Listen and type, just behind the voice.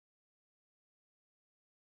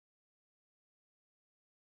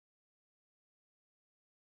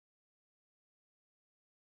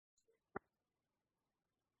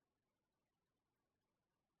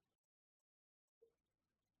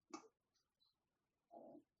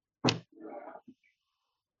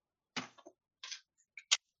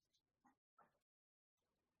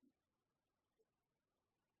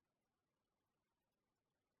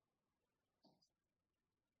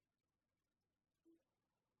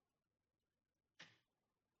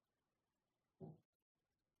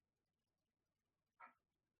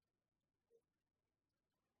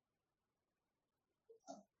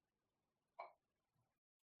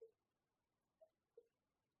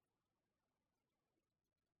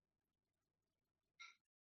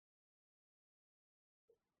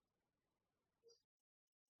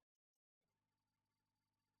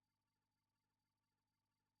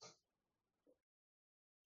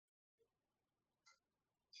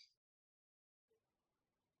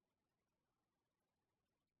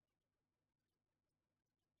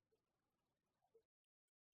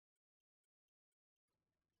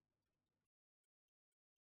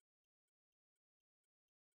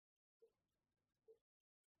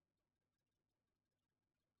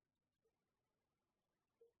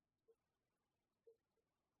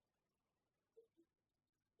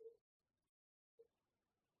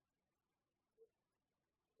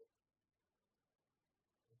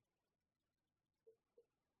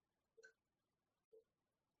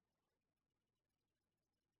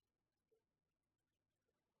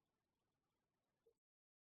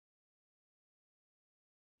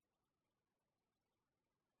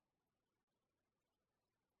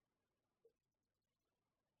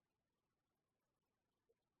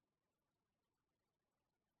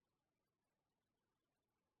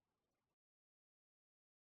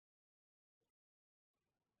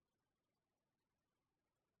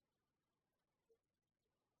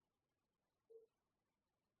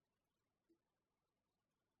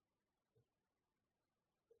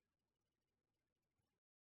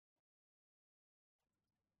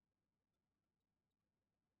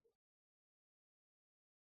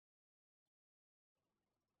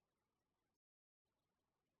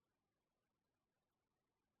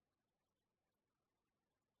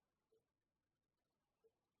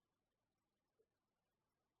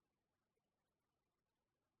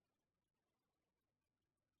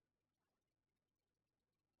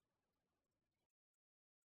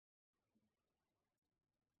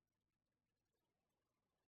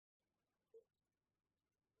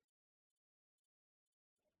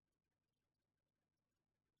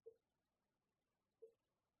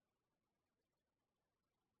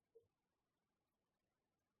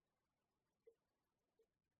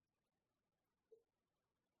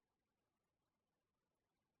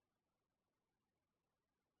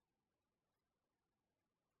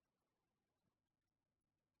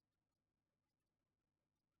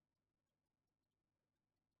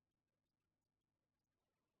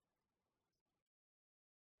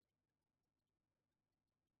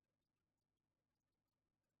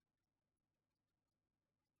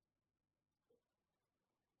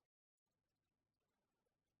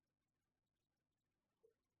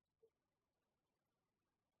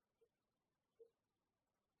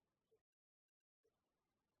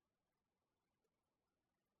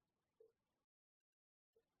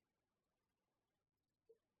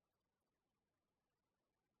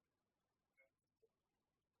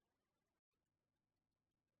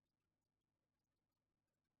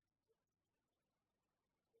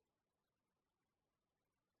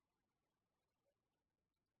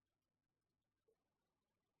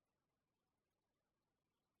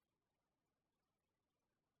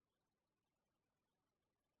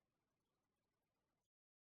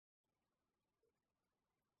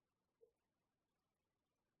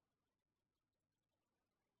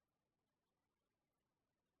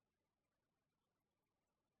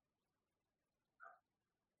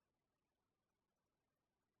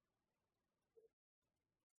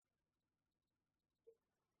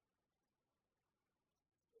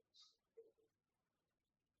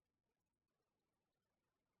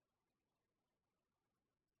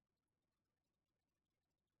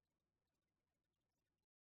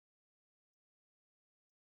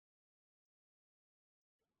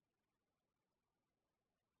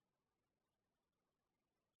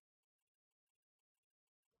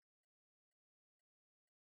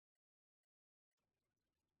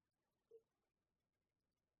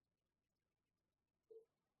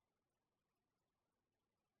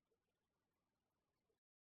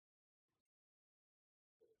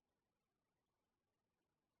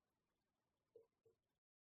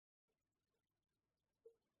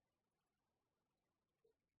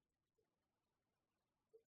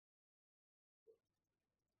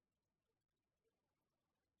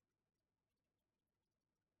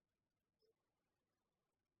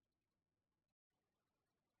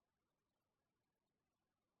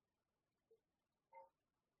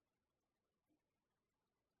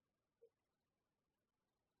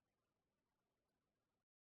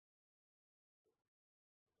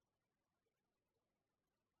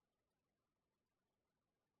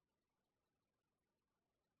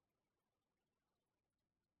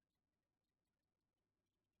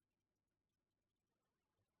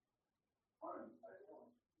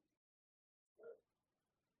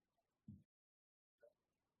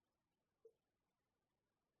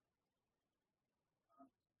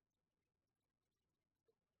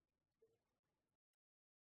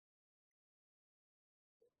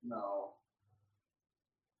No.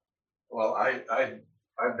 Well,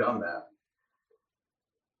 I've done that.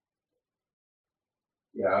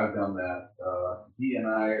 Yeah, I've done that. He and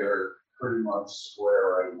I are pretty much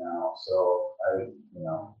square right now, so I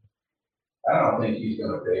don't think he's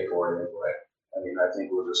gonna pay for it anyway. I mean, I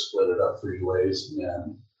think we'll just split it up 3 ways,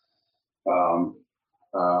 and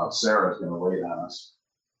Sarah's gonna wait on us.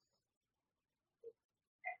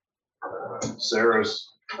 Sarah's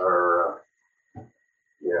are,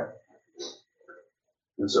 yeah.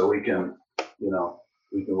 And so we can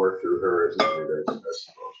work through her as needed as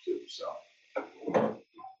supposed to, so.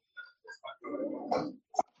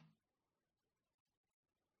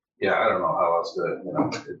 Yeah, I don't know how else to,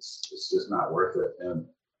 it's just not worth it. And,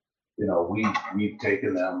 we've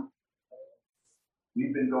taken them,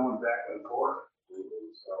 we've been going back and forth,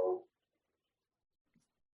 so.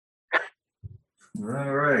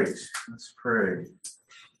 All right, let's pray.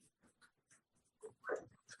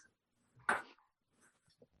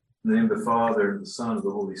 In the name of the Father, and the Son, and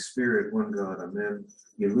the Holy Spirit, one God, amen.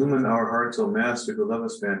 Illumine our hearts, O Master, who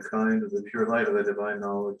lovest mankind with the pure light of thy divine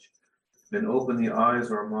knowledge, and open the eyes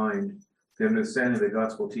of our mind to understanding the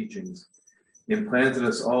gospel teachings. Implant in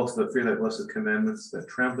us also the fear of thy blessed commandments, that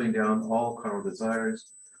trampling down all carnal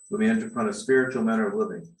desires, we may enter upon a spiritual manner of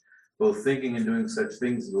living, both thinking and doing such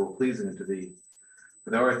things as will pleasing unto thee.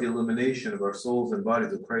 For thou art the illumination of our souls and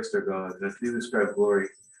bodies of Christ our God, and unto thee we ascribe glory,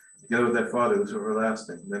 together with thy Father, who is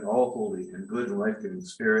everlasting, and then all holy and good and life-giving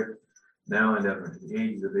Spirit, now and ever, in the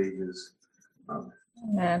ages of ages. Amen.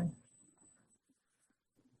 Amen.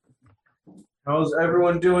 How's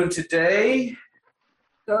everyone doing today?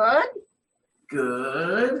 Good.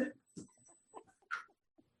 Good.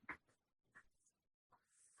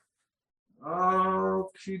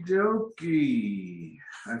 Okie dokie.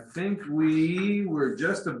 I think we were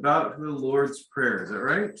just about to the Lord's Prayer. Is that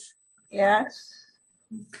right? Yes.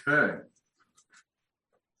 Okay.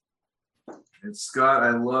 And Scott,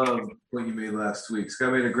 I love what you made last week.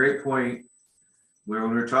 Scott made a great point where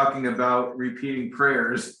when we're talking about repeating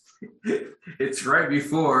prayers, it's right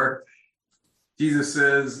before Jesus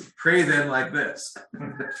says, pray then like this.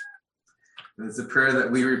 And it's a prayer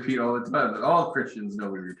that we repeat all the time, that all Christians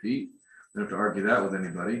know we repeat. We don't have to argue that with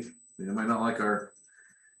anybody. They might not like our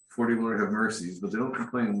 40 Lord have mercies, but they don't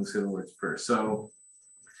complain when we say the Lord's Prayer. So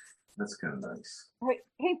that's kind of nice.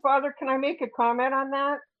 Hey, Father, can I make a comment on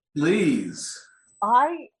that? Please.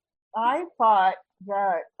 I thought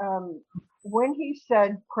that when he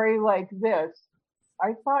said pray like this,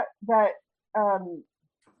 I thought that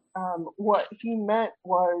what he meant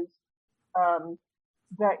was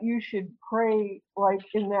that you should pray like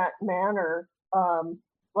in that manner,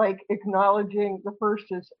 like acknowledging the first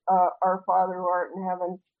is our Father who art in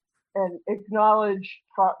heaven, and acknowledge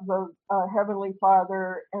the Heavenly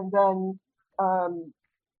Father, and then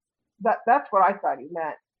that's what I thought he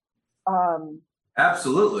meant.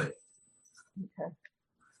 Absolutely. Okay.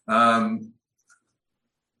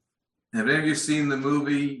 Have any of you seen the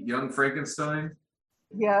movie Young Frankenstein?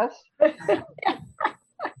 Yes.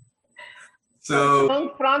 So Young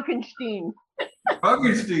Frankenstein.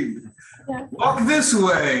 Frankenstein, walk this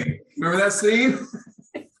way. Remember that scene?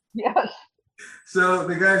 Yes. So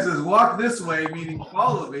the guy says, walk this way, meaning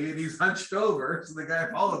follow me, and he's hunched over. So the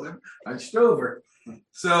guy follows him, hunched over.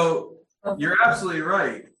 So you're absolutely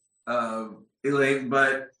right, Elaine,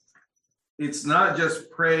 but it's not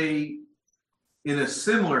just pray in a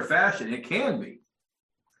similar fashion. It can be.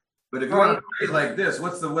 But if you want to pray like this,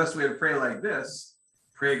 what's the best way to pray like this?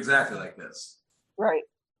 Pray exactly like this. Right.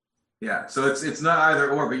 Yeah, so it's not either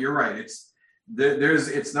or, but you're right.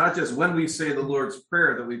 It's not just when we say the Lord's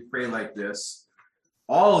Prayer that we pray like this.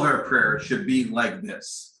 All of our prayers should be like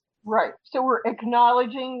this. Right. So we're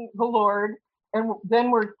acknowledging the Lord, and then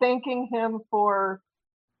we're thanking him for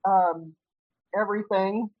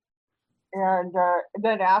everything, and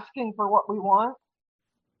then asking for what we want.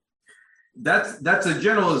 That's a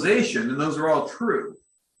generalization, and those are all true.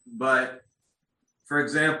 But for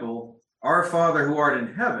example, our Father who art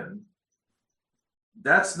in heaven,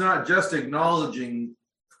 that's not just acknowledging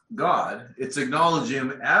God, it's acknowledging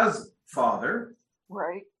him as Father,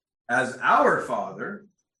 right, as our Father,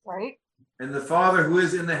 right, and the Father who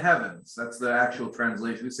is in the heavens. That's the actual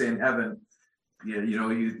translation. We say in heaven,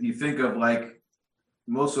 you think of, like,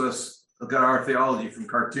 most of us got our theology from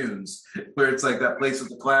cartoons, where it's like that place with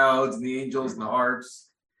the clouds and the angels and the harps.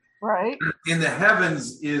 Right. In the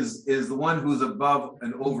heavens is the one who's above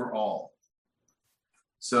and over all.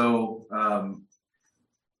 So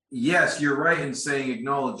yes, you're right in saying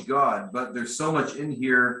acknowledge God, but there's so much in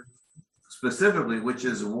here specifically, which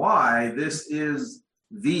is why this is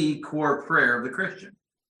the core prayer of the Christian.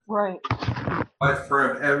 Right. but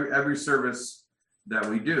for every service that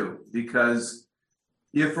we do, because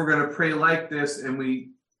if we're going to pray like this, and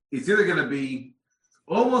it's either going to be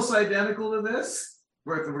almost identical to this,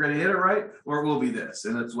 or if we're going to hit it right, or it will be this,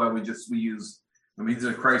 and that's why we use. These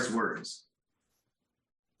are Christ's words.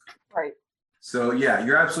 Right. So yeah,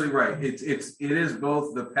 you're absolutely right. It is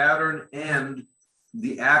both the pattern and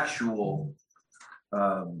the actual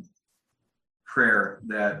prayer,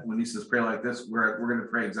 that when he says pray like this, we're going to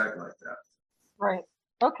pray exactly like that. Right.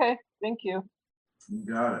 Okay. Thank you. You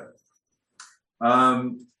got it.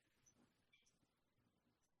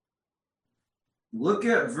 Look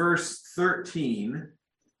at verse 13.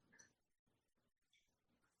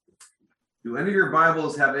 Do any of your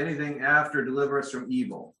Bibles have anything after deliver us from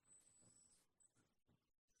evil?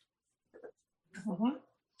 Mhm.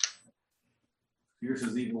 Yours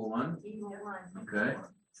is evil one. Evil one. Okay.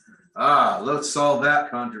 Let's solve that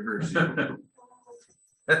controversy.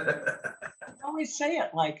 Always say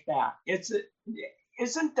it like that.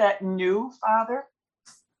 Isn't that new, Father?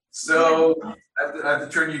 So I have to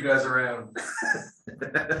turn you guys around.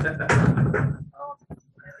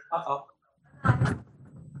 Uh-oh.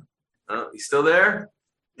 You still there?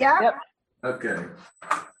 Yeah. Yep. Okay.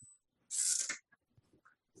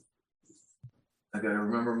 I gotta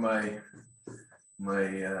remember my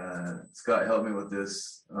Scott helped me with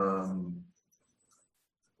this.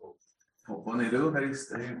 Poneru, how do you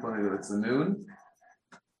Poneru? It's the noon.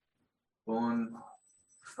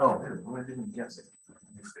 I didn't guess it.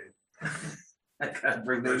 I gotta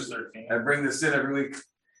bring this. I bring this in every week.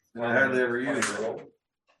 And I hardly ever use it.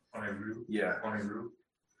 Yeah.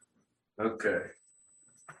 Okay.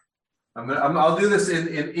 I'll do this in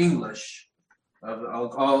English.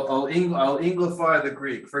 I'll Englify the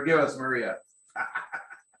Greek. Forgive us, Maria.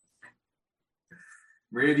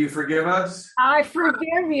 Maria, do you forgive us? I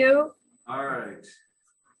forgive you. All right.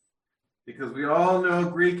 Because we all know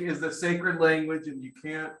Greek is the sacred language, and you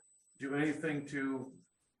can't do anything to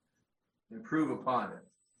improve upon it.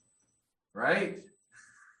 Right?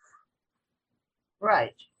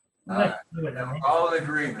 Right. All in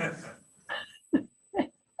agreement.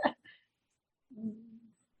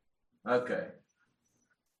 Okay.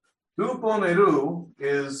 Huponeru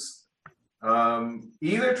is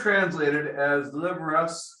either translated as deliver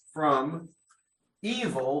us from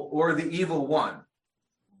evil or the evil one.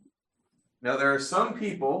 Now, there are some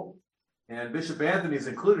people, and Bishop Anthony is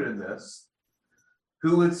included in this,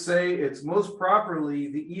 who would say it's most properly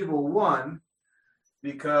the evil one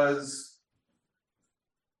because,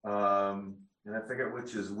 and I forget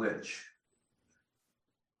which is which.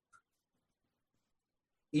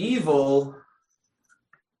 Evil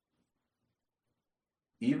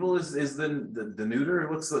is the neuter.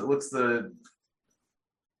 What's the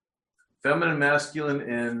feminine, masculine,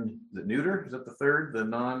 and the neuter? Is that the third? The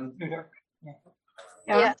non. Neuter. Yeah.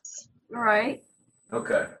 Yes. Right.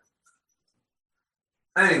 Okay.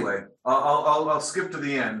 Anyway, I'll skip to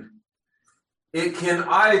the end. It can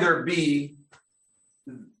either be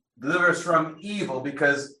deliver us from evil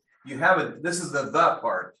because you have this is the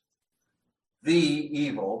part, the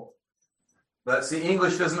evil, but see,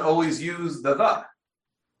 English doesn't always use the.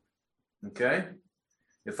 Okay?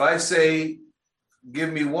 If I say,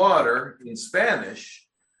 give me water in Spanish,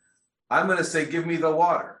 I'm going to say, give me the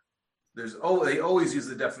water. They always use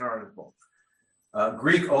the definite article.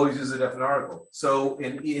 Greek always uses a definite article. So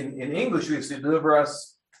in English, we say deliver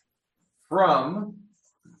us from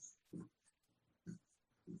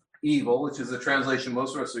evil, which is a translation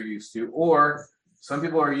most of us are used to, or some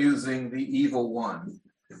people are using the evil one.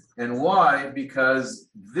 And why? Because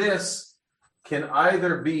this can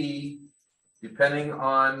either be, depending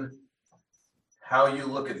on how you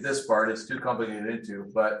look at this part, it's too complicated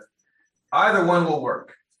into, but either one will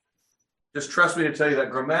work. Just trust me to tell you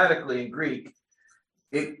that grammatically in Greek,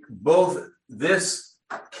 this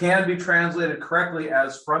can be translated correctly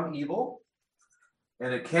as from evil,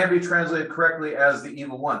 and it can be translated correctly as the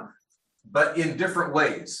evil one, but in different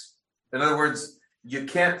ways. In other words, you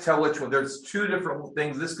can't tell which one. There's two different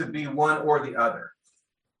things. This could be one or the other.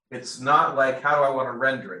 It's not like, how do I want to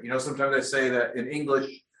render it? Sometimes I say that in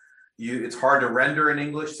English, it's hard to render in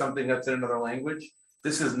English something that's in another language.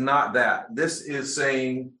 This is not that. This is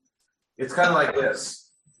saying, it's kind of like this.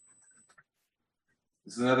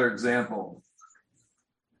 This is another example.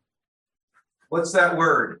 What's that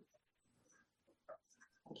word?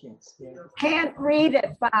 I can't see it. Can't read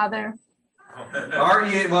it, Father.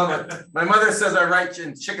 R-E-A, my mother says I write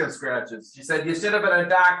in chicken scratches. She said, you should have been a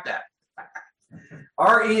doctor.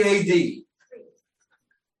 R-E-A-D.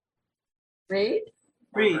 Read.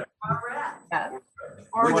 Read. Yeah. Which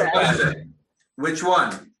Or one is it? Which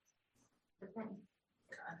one?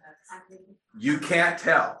 You can't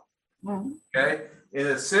tell. Mhm. Okay? In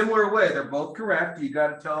a similar way, they're both correct. You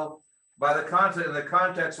got to tell by the context, and the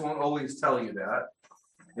context won't always tell you that.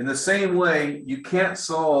 In the same way, you can't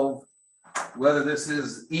solve whether this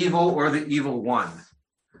is evil or the evil one.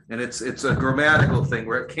 And it's a grammatical thing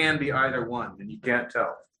where it can be either one, and you can't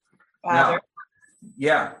tell. Father,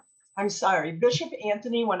 Yeah. I'm sorry. Bishop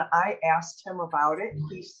Anthony, when I asked him about it,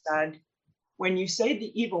 he said, when you say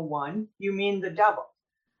the evil one, you mean the devil.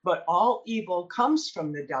 But all evil comes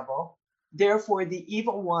from the devil. Therefore, the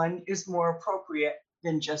evil one is more appropriate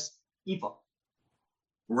than just evil.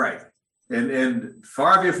 Right. And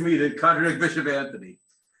far be it from me to contradict Bishop Anthony.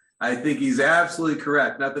 I think he's absolutely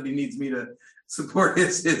correct. Not that he needs me to support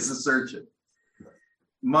his assertion.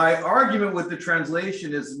 My argument with the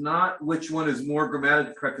translation is not which one is more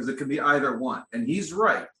grammatically correct, because it can be either one. And he's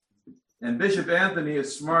right. And Bishop Anthony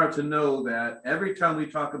is smart to know that every time we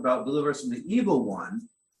talk about deliver us from the evil one,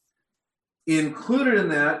 included in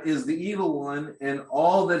that is the evil one and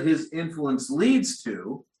all that his influence leads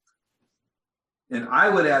to. And I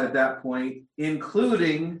would add at that point,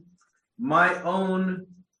 including my own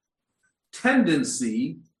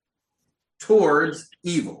tendency towards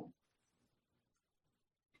evil.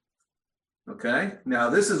 Okay, now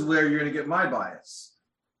this is where you're going to get my bias.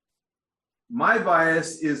 My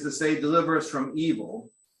bias is to say, deliver us from evil,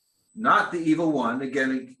 not the evil one.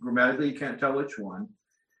 Again, grammatically, you can't tell which one.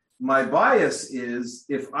 My bias is,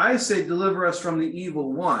 if I say, deliver us from the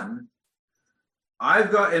evil one,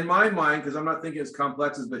 I've got in my mind, because I'm not thinking as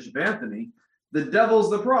complex as Bishop Anthony, the devil's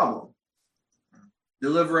the problem.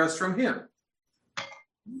 Deliver us from him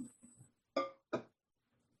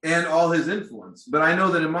and all his influence. But I know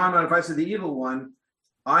that in my mind, if I say the evil one,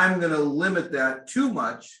 I'm going to limit that too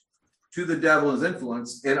much to the devil and his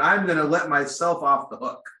influence, and I'm going to let myself off the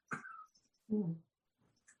hook.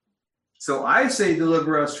 So I say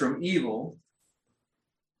deliver us from evil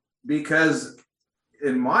because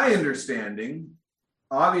in my understanding,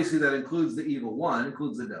 obviously that includes the evil one,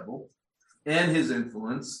 includes the devil and his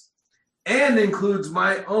influence, and includes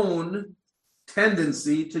my own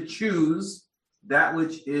tendency to choose that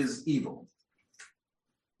which is evil.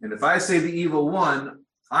 And if I say the evil one,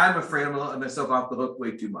 I'm afraid I'm going to let myself off the hook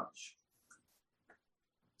way too much.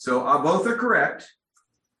 So both are correct.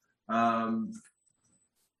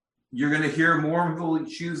 You're going to hear more people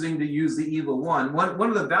choosing to use the evil one. One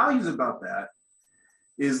of the values about that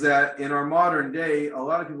is that in our modern day, a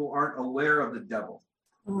lot of people aren't aware of the devil.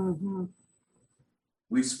 Mhm.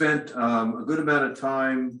 We spent a good amount of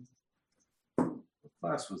time. What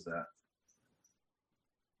class was that?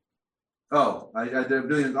 Oh, I'm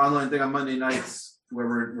doing an online thing on Monday nights where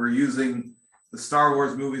we're using the Star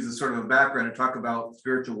Wars movies as sort of a background to talk about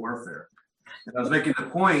spiritual warfare. And I was making the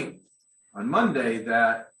point on Monday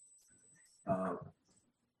that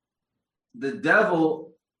the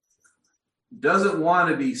devil doesn't want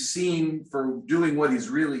to be seen for doing what he's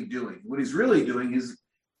really doing. What he's really doing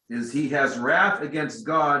is he has wrath against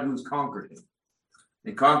God who's conquered him,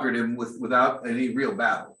 and conquered him without any real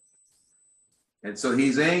battle. And so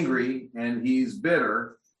he's angry and he's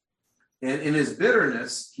bitter. And in his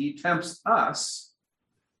bitterness, he tempts us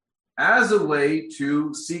as a way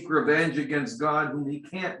to seek revenge against God, whom he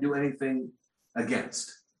can't do anything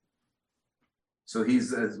against. So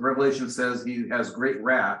he's, as Revelation says, he has great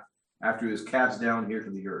wrath after he was cast down here to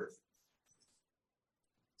the earth.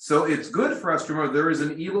 So it's good for us to remember there is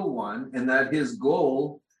an evil one, and that his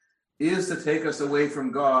goal is to take us away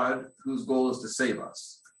from God, whose goal is to save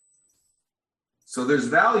us. So there's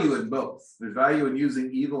value in both. There's value in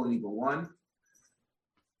using evil and evil one.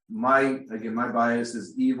 My bias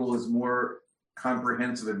is evil is more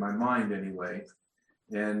comprehensive in my mind anyway.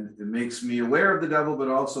 And it makes me aware of the devil, but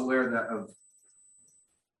also aware that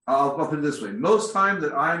I'll put it this way. Most time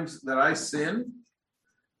that I sin,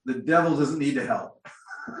 the devil doesn't need to help.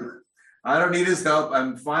 I don't need his help.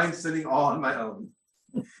 I'm fine sinning all on my own.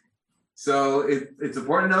 So it's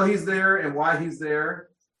important to know he's there and why he's there.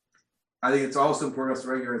 I think it's also important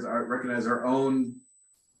for us to recognize our own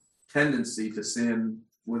tendency to sin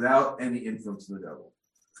without any influence from the devil.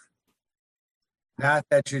 Not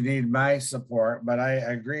that you need my support, but I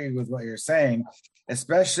agree with what you're saying,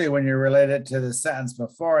 especially when you relate it to the sentence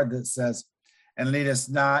before that says, and lead us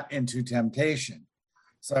not into temptation.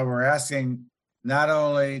 So we're asking not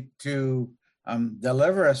only to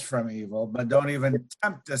deliver us from evil, but don't even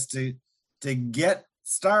tempt us to get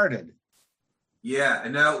started. Yeah,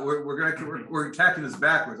 and now we're attacking this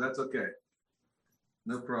backwards. That's okay,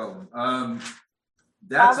 no problem.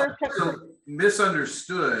 That's also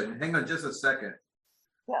misunderstood. Hang on just a second.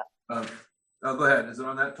 Yeah. Go ahead. Is it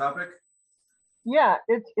on that topic? Yeah,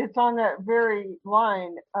 it's on that very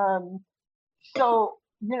line. so,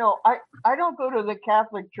 I don't go to the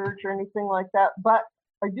Catholic Church or anything like that, but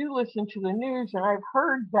I do listen to the news, and I've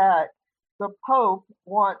heard that the Pope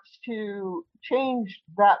wants to change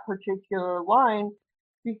that particular line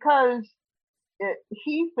because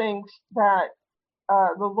he thinks that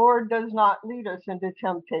the Lord does not lead us into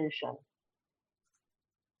temptation.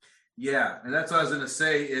 Yeah, and that's what I was going to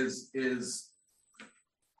say is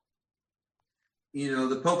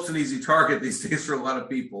the Pope's an easy target these days for a lot of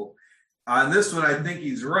people. On this one, I think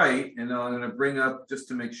he's right, and I'm going to bring up, just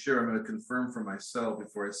to make sure, I'm going to confirm for myself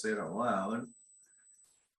before I say it out loud.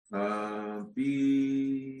 Pirasmon.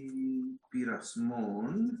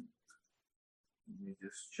 Let me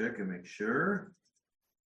just check and make sure.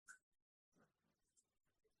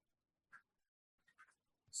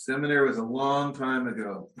 Seminary was a long time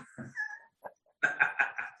ago.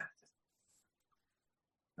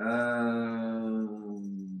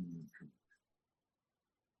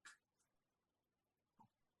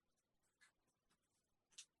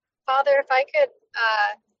 Father, if I could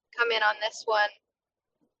come in on this one.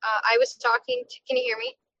 I was talking to, can you hear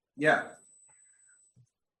me? Yeah.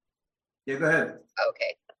 Yeah, go ahead.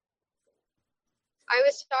 Okay. I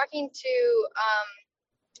was talking to,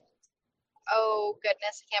 oh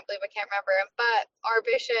goodness, I can't believe I can't remember him, but our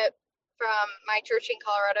bishop from my church in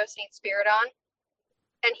Colorado, St. Spiridon,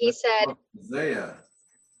 and he said, Isaiah.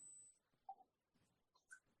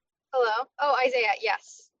 Hello? Oh, Isaiah,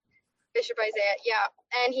 yes. Bishop Isaiah, yeah.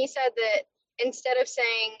 And he said that instead of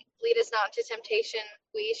saying, lead us not into temptation,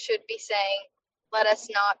 we should be saying, let us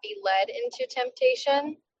not be led into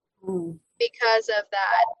temptation. Because of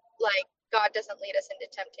that, like, God doesn't lead us into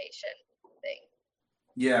temptation thing.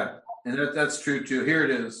 Yeah, and that's true too. Here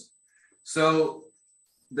it is. So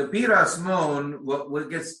the pirasmon,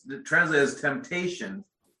 what gets translated as temptation,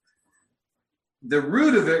 the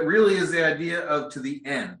root of it really is the idea of to the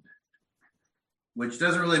end, which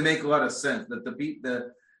doesn't really make a lot of sense. That the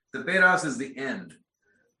peros is the end.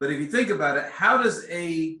 But if you think about it, how does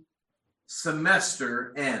a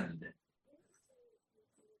semester end?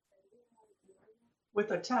 With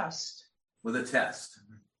a test. With a test.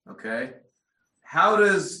 Okay. How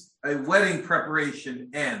does a wedding preparation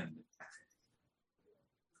end?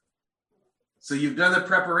 So you've done the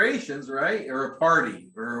preparations, right? Or a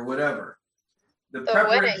party or whatever. The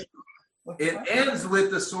preparation, it ends with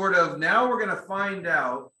the sort of, now we're going to find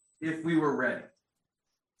out if we were ready.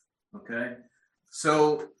 Okay.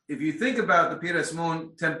 So if you think about the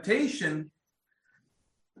pirasmon, temptation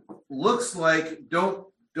looks like don't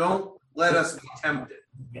let us be tempted.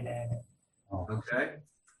 Okay.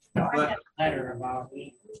 I got a letter about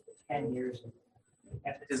 10 years ago.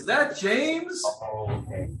 Is that James? Oh,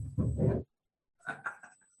 okay.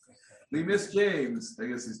 We miss James. I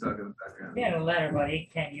guess he's talking in the background. We had a letter about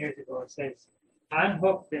 10 years ago. It says,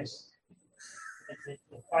 unhook this. The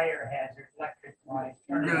fire hazard, electric wise.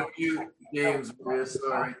 We're going to mute James. We're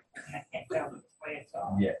sorry. I can't tell which way it's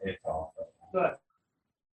off. Yeah, it's off. Good.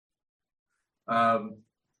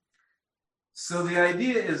 So the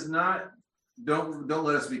idea is not don't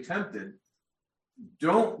let us be tempted.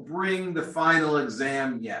 Don't bring the final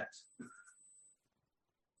exam yet.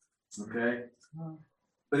 Okay?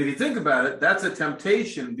 But if you think about it, that's a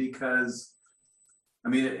temptation because, I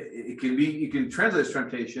mean, it can be, you can translate as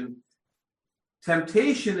temptation.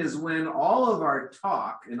 Temptation is when all of our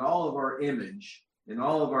talk and all of our image and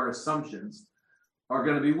all of our assumptions are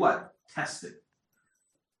going to be what? Tested.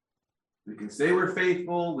 We can say we're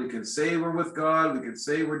faithful, we can say we're with God, we can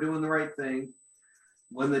say we're doing the right thing.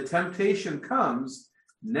 When the temptation comes,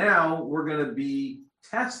 now we're going to be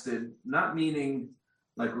tested, not meaning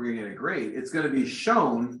like we're going to get a grade. It's going to be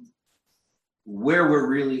shown where we're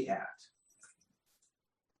really at.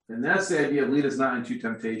 And that's the idea of lead us not into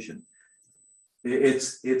temptation.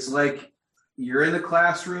 It's like you're in the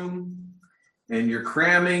classroom and you're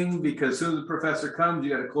cramming because as soon as the professor comes, you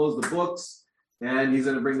got to close the books. And he's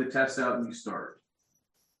going to bring the test out and you start.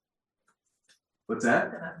 What's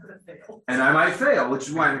that? And I might fail, which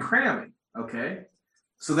is why I'm cramming. Okay.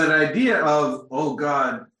 So that idea of, oh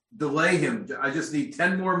God, delay him. I just need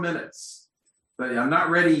 10 more minutes, but I'm not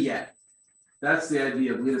ready yet. That's the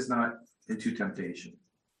idea of lead us not into temptation.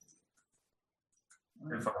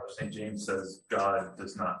 And Father St. James says God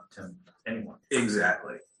does not tempt anyone.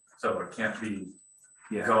 Exactly. So it can't be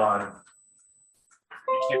Yeah. God.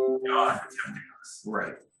 It can't be God tempting us.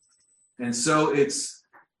 Right. And so it's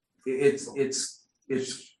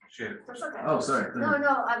oh, sorry. No,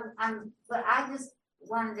 but I just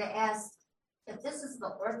wanted to ask, if this is the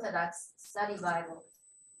Orthodox Study Bible,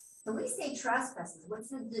 when we say trespasses, what's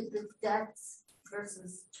the debts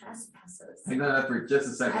versus trespasses? Hang on for just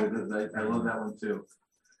a second, because I love that one too.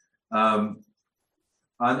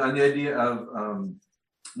 On the idea of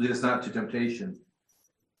lead us not to temptation.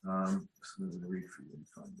 I'm going to read for you and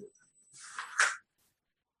find it.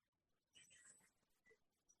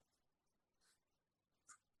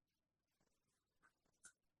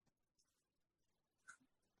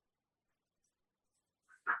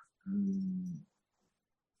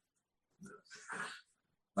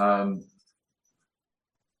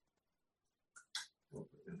 What was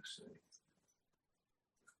I going to say?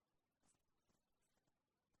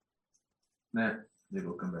 Nah, maybe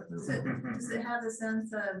we'll come back to it. Does it have a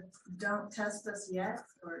sense of don't test us yet,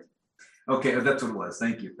 or? Okay, that's what it was.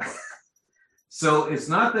 Thank you. So it's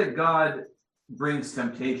not that God brings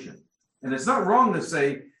temptation, and it's not wrong to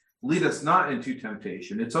say, lead us not into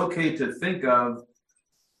temptation. It's okay to think of,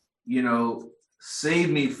 save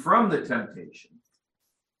me from the temptation.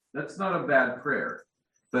 That's not a bad prayer.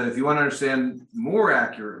 But if you want to understand more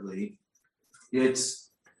accurately, it's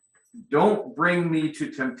don't bring me to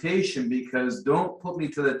temptation, because don't put me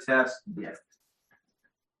to the test yet.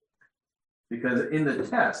 Because in the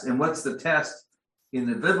test, and what's the test in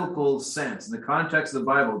the biblical sense, in the context of the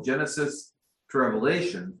Bible, Genesis to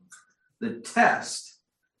Revelation, the test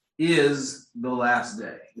is the last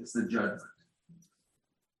day. It's the judgment.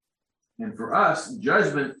 And for us,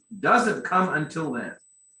 judgment doesn't come until then.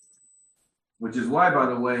 Which is why, by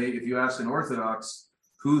the way, if you ask an Orthodox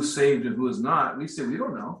who's saved and who is not, we say, we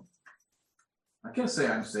don't know. I can't say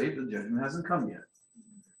I'm saved, the judgment hasn't come yet.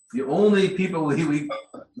 The only people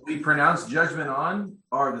we pronounce judgment on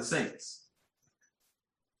are the saints.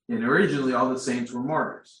 And originally, all the saints were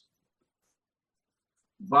martyrs.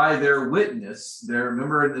 By their witness,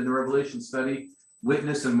 remember in the Revelation study,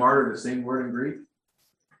 witness and martyr, the same word in Greek?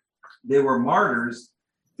 They were martyrs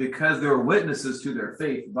because they were witnesses to their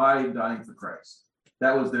faith by dying for Christ.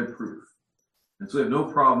 That was their proof. And so we have no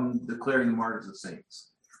problem declaring the martyrs as saints.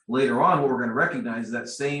 Later on, what we're going to recognize is that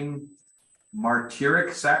same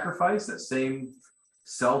martyric sacrifice, that same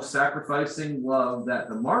self-sacrificing love that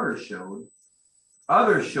the martyrs showed,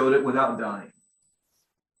 others showed it without dying.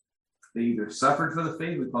 They either suffered for the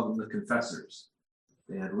faith, we call them the confessors.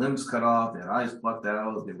 They had limbs cut off, they had eyes plucked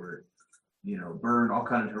out, they were, burned, all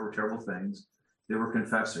kinds of terrible things. They were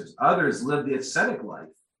confessors. Others lived the ascetic life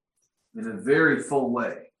in a very full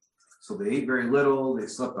way. So they ate very little, they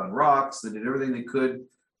slept on rocks, they did everything they could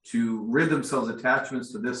to rid themselves of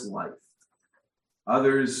attachments to this life.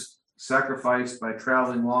 Others sacrificed by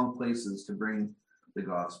traveling long places to bring the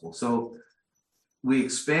gospel. So we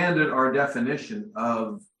expanded our definition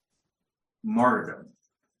of martyrdom,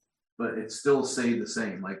 but it still stayed the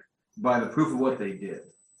same, like by the proof of what they did.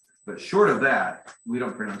 But short of that, we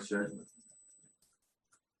don't pronounce judgment.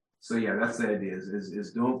 So yeah, that's the idea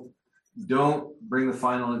is don't bring the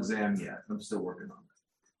final exam yet. I'm still working on it.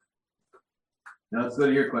 Now let's go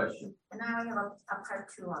to your question. And now I have a part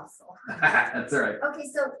two also. That's all right. Okay,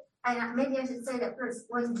 so maybe I should say that first.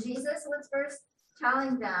 When Jesus was first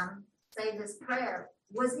telling them, say this prayer,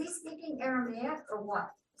 was he speaking Aramaic or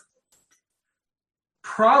what?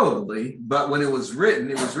 Probably, but when it was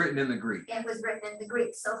written in the Greek. It was written in the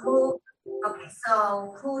Greek. So who,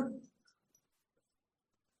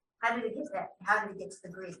 how did it get that? How did it get to the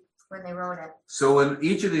Greek when they wrote it? So when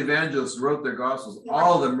each of the evangelists wrote their gospels,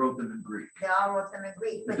 all of them wrote them in Greek. They all wrote them in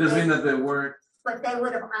Greek. It doesn't mean that they weren't. But they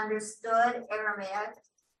would have understood Aramaic.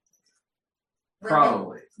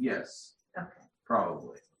 Probably, yes. Okay.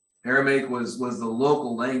 Probably. Aramaic was the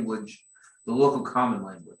local language, the local common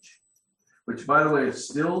language, which, by the way, is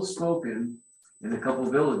still spoken in a couple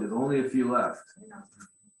villages, only a few left.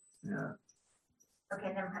 Yeah.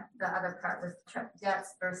 Okay, then the other part was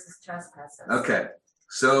debts versus trespasses. Okay,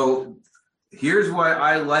 so here's why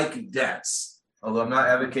I like debts, although I'm not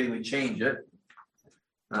advocating we change it.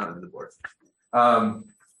 The board.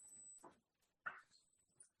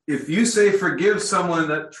 If you say forgive someone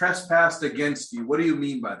that trespassed against you, what do you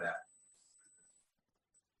mean by that?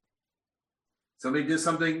 Somebody did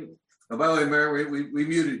something. Oh, by the way, Mary, we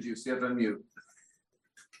muted you, so you have to unmute.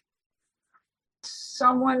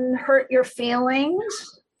 Someone hurt your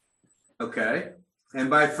feelings. Okay. And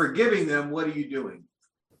by forgiving them, what are you doing?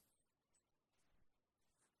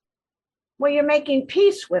 Well, you're making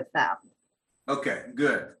peace with them. Okay,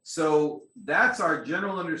 good. So that's our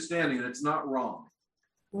general understanding. That's not wrong.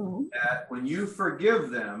 Mhm. That when you forgive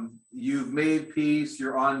them, you've made peace,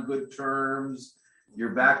 you're on good terms,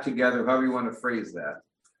 you're back together, however you want to phrase that.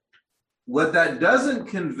 What that doesn't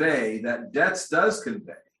convey, that debts does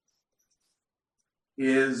convey,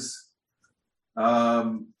 is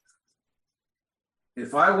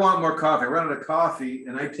if I want more coffee, I run out of coffee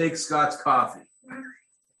and I take Scott's coffee.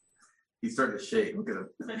 He's starting to shake. Look at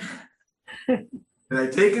him. And I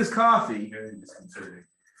take his coffee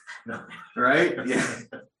Right? Yeah.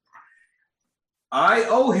 I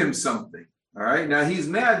owe him something. All right. Now he's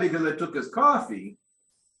mad because I took his coffee,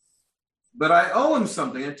 but I owe him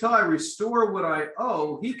something. Until I restore what I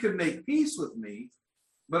owe, he can make peace with me,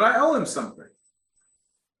 but I owe him something.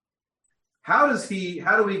 How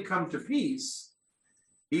do we come to peace?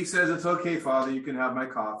 He says, it's okay, Father, you can have my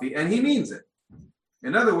coffee. And he means it.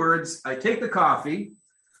 In other words, I take the coffee.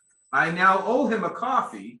 I now owe him a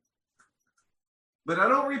coffee, but I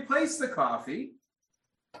don't replace the coffee.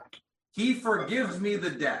 He forgives me the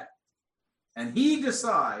debt. And he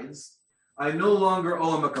decides I no longer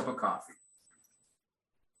owe him a cup of coffee.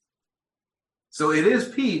 So it is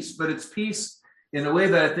peace, but it's peace in a way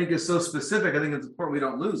that I think is so specific. I think it's important we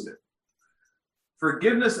don't lose it.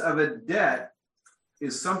 Forgiveness of a debt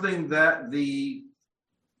is something that the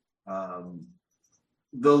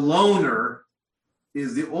loaner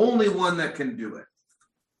is the only one that can do it.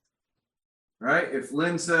 Right? If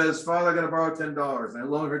Lynn says, Father, I got to borrow $10, and I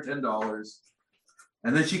loan her $10,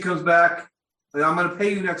 and then she comes back, I'm going to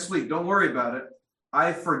pay you next week. Don't worry about it.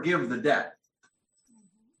 I forgive the debt.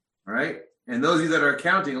 All right? And those of you that are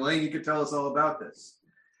accounting, Elaine, you could tell us all about this.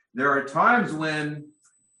 There are times when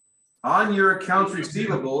on your accounts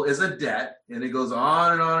receivable is a debt, and it goes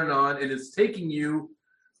on and on and on, and it's taking you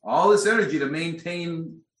all this energy to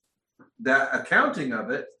maintain that accounting of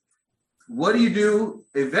it. What do you do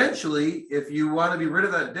eventually if you want to be rid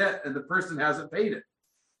of that debt and the person hasn't paid it?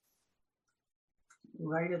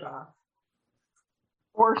 Write it off.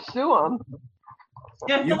 Or sue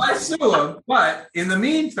them. You might sue them, but in the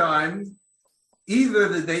meantime, either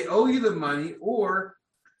that they owe you the money or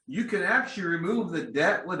you can actually remove the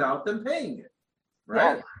debt without them paying it,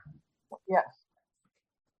 right? Yes.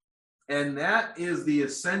 And that is the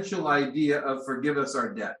essential idea of forgive us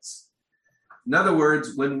our debts. In other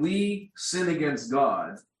words, when we sin against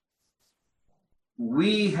God,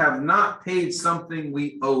 we have not paid something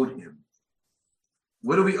we owed him.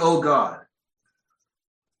 What do we owe God?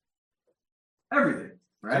 Everything,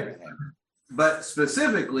 right? Everything. But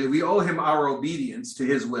specifically, we owe him our obedience to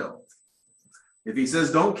his will. If he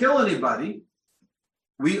says, don't kill anybody,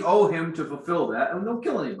 we owe him to fulfill that and don't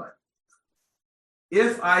kill anybody.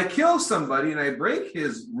 If I kill somebody and I break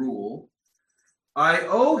his rule, I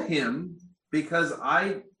owe him because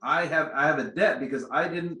I have a debt because I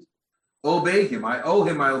didn't obey him. I owe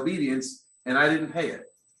him my obedience and I didn't pay it.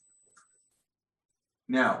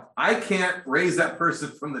 Now, I can't raise that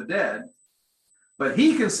person from the dead, but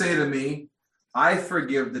he can say to me, I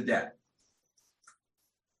forgive the debt.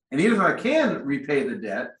 And even if I can repay the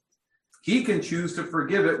debt, he can choose to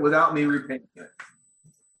forgive it without me repaying it.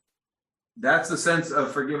 That's the sense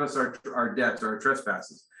of forgive us our debts, our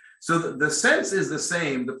trespasses. So the sense is the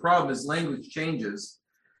same. The problem is language changes,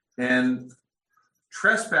 and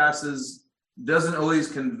trespasses doesn't always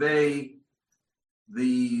convey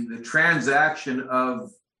the transaction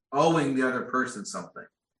of owing the other person something.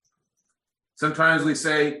 Sometimes we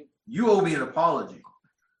say, you owe me an apology.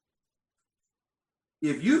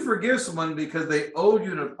 If you forgive someone because they owed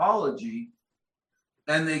you an apology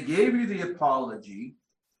and they gave you the apology,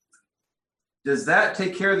 does that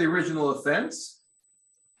take care of the original offense?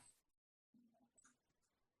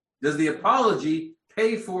 Does the apology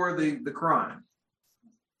pay for the crime?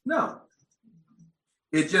 No.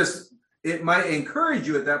 It might encourage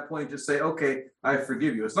you at that point to say, okay, I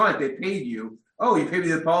forgive you. It's not like they paid you. Oh, you paid me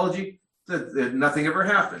the apology? That nothing ever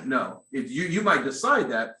happened. No. You might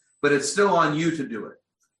decide that, but it's still on you to do it.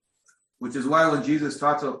 Which is why when Jesus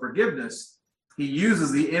talks about forgiveness, he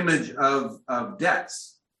uses the image of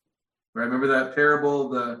debts. Right? Remember that parable,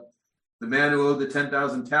 the man who owed the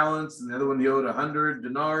 10,000 talents, and the other one he owed 100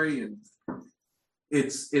 denarii, and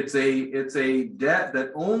it's a debt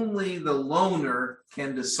that only the loaner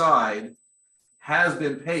can decide has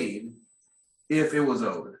been paid if it was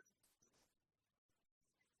owed.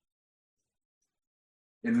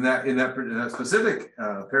 In that specific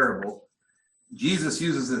parable, Jesus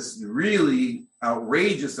uses this really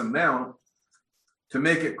outrageous amount to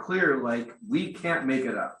make it clear, like, we can't make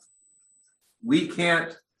it up. We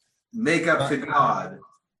can't make up to God.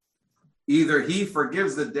 Either he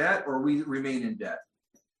forgives the debt or we remain in debt.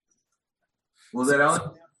 Was that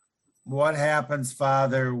Alan? What happens,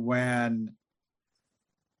 Father, when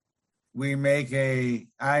I make a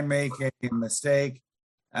mistake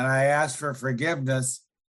and I ask for forgiveness,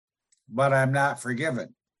 but I'm not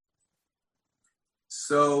forgiven?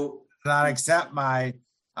 So not accept my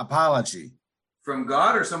apology. From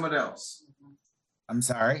God or someone else? I'm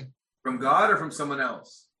sorry? From God or from someone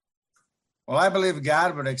else? Well, I believe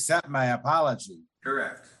God would accept my apology.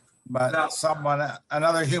 Correct. But now,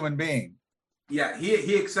 another human being. Yeah,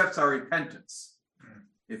 he accepts our repentance.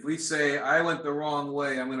 If we say, I went the wrong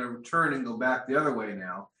way, I'm going to return and go back the other way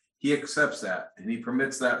now, he accepts that and he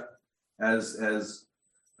permits that as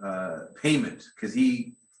payment, because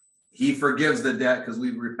he forgives the debt because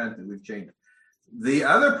we've repented, we've changed. The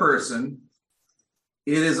other person,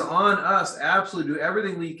 it is on us absolutely do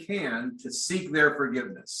everything we can to seek their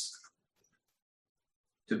forgiveness,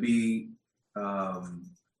 to be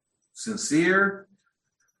sincere,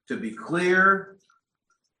 to be clear,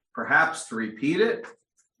 perhaps to repeat it,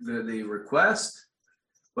 the request.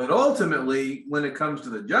 But ultimately, when it comes to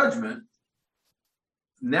the judgment,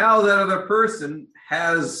 now that other person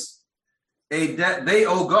has a debt they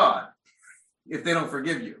owe God if they don't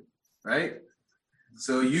forgive you, right?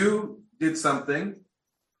 So you did something,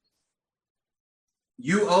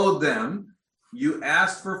 you owed them, you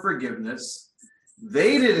asked for forgiveness,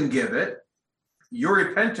 they didn't give it, your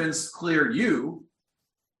repentance cleared you,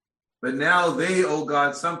 but now they owe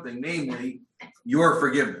God something, namely your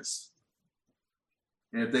forgiveness.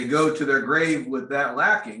 And if they go to their grave with that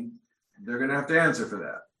lacking, they're going to have to answer for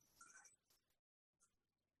that.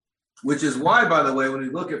 Which is why, by the way, when we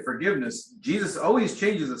look at forgiveness, Jesus always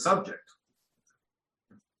changes the subject.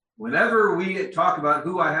 Whenever we talk about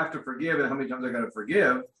who I have to forgive and how many times I got to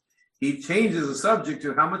forgive, he changes the subject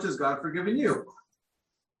to how much has God forgiven you?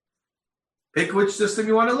 Pick which system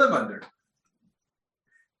you want to live under.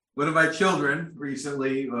 One of my children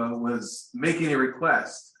recently was making a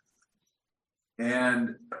request.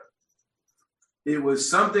 And it was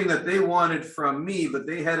something that they wanted from me, but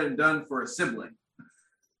they hadn't done for a sibling.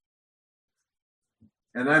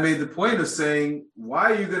 And I made the point of saying,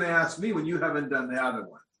 why are you going to ask me when you haven't done the other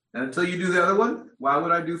one? And until you do the other one, why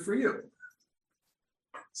would I do for you?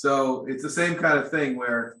 So it's the same kind of thing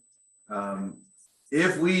where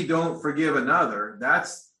if we don't forgive another,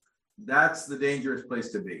 that's the dangerous place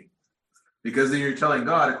to be. Because then you're telling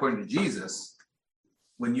God, according to Jesus,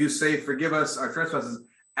 when you say, forgive us our trespasses,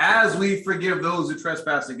 as we forgive those who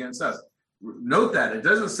trespass against us. Note that it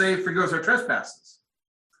doesn't say forgive us our trespasses,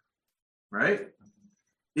 right?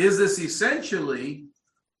 Is this essentially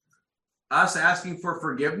us asking for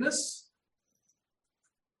forgiveness?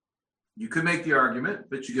 You could make the argument,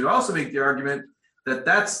 but you could also make the argument that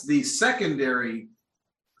that's the secondary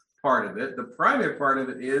part of it. The primary part of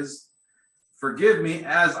it is forgive me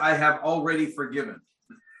as I have already forgiven.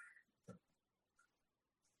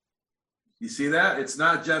 You see that? It's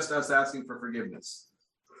not just us asking for forgiveness.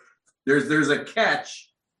 There's a catch,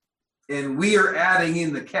 and we are adding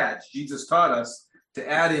in the catch. Jesus taught us to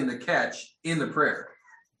add in the catch in the prayer.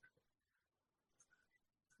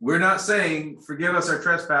 We're not saying, forgive us our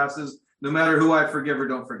trespasses, no matter who I forgive or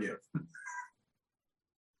don't forgive.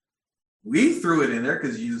 We threw it in there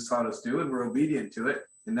because Jesus taught us to, and we're obedient to it,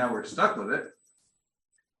 and now we're stuck with it.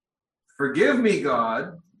 Forgive me,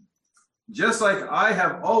 God, just like I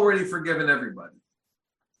have already forgiven everybody.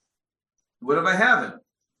 What if I haven't?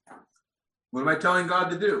 What am I telling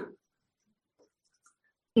God to do?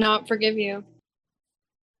 Not forgive you.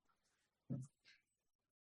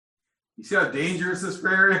 You see how dangerous this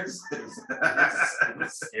prayer is?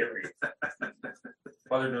 It's scary.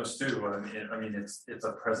 Father knows too. I mean, it's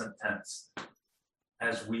a present tense.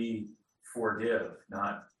 As we forgive,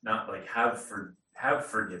 not like have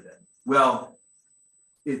forgiven. Well,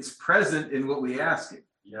 it's present in what we ask it.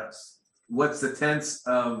 Yes. What's the tense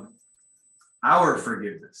of our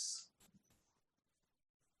forgiveness?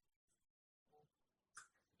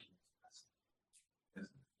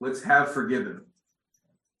 Let's have forgiven.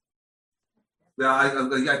 Well,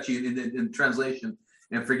 I got you in translation,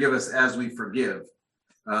 and forgive us as we forgive.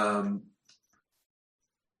 Let me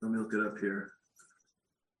look it up here.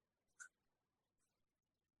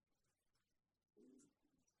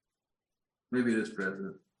 Maybe it is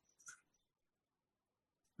present.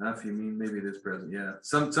 Not if you mean maybe it is present. Yeah,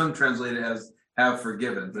 some translate it as have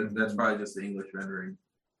forgiven, but that's probably just the English rendering.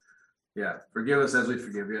 Yeah, forgive us as we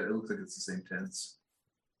forgive. Yeah, it looks like it's the same tense.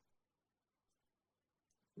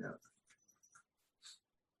 Yeah.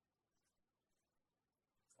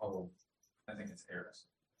 Oh, I think it's Harris.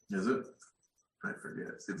 Is it? I forget.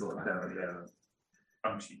 It's a lot down. Yeah.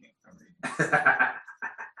 I'm cheating. I'm reading.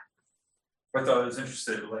 But I thought it was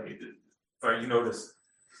interesting, like, you notice,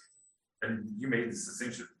 and you made this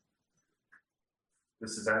distinction.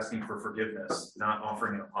 This is asking for forgiveness, not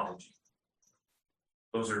offering an apology.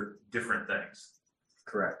 Those are different things.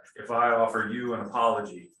 Correct. If I offer you an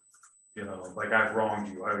apology, like I've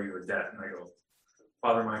wronged you, I owe you a debt, and I go,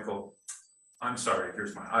 Father Michael, I'm sorry,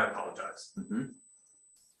 I apologize. Mm-hmm.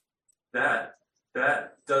 That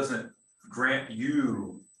doesn't grant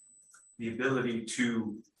you the ability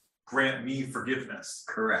to grant me forgiveness.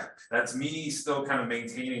 Correct. That's me still kind of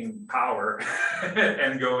maintaining power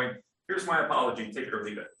and going, here's my apology, take it or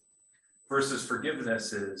leave it. Versus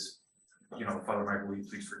forgiveness is, Father Michael, will you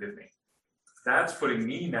please forgive me? That's putting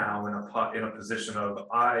me now in a position of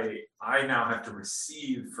I now have to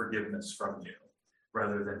receive forgiveness from you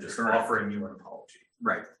rather than just Correct. offering you an apology.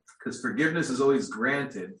 Right. Because forgiveness is always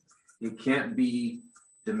granted. It can't be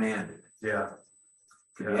demanded. Yeah.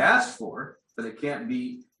 It can be asked for, but it can't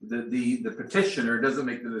be, the petitioner doesn't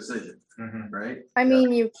make the decision, right? I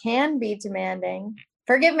mean, you can be demanding,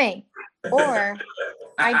 forgive me, or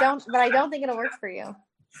I don't think it'll work for you.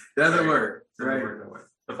 Doesn't work, Doesn't right? work that way.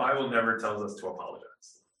 The Bible never tells us to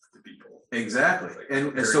apologize to people. Exactly.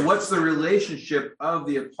 And so what's the relationship of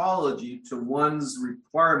the apology to one's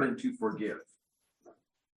requirement to forgive?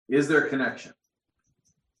 Is there a connection?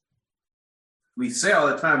 We say all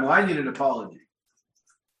the time, well, I need an apology.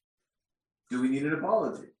 Do we need an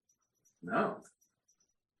apology? No.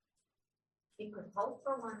 You could hope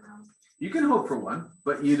for one though. You can hope for one,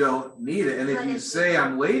 but you don't need it. And if But you if say you-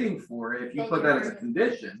 I'm waiting for it, if you then put you're that as a hurting-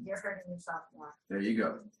 condition, You're hurting yourself more. there you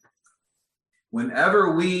go.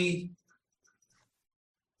 Whenever we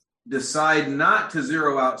decide not to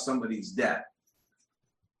zero out somebody's debt,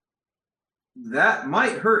 that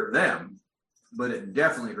might hurt them, but it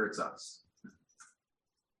definitely hurts us.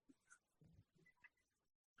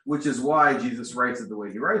 Which is why Jesus writes it the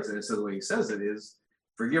way he writes it. So the way he says it is,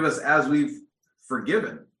 forgive us as we've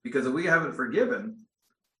forgiven. Because if we haven't forgiven,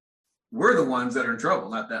 we're the ones that are in trouble,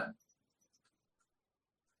 not them.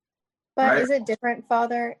 But Right. is it different,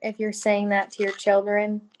 Father, if you're saying that to your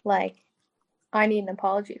children, like, I need an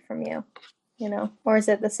apology from you, or is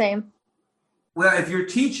it the same? Well, if you're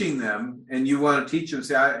teaching them and you want to teach them,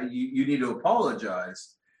 say, you need to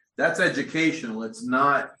apologize, that's educational. It's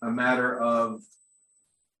not a matter of,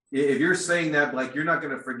 if you're saying that, like, you're not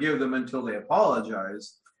going to forgive them until they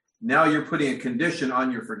apologize, now you're putting a condition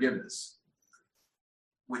on your forgiveness,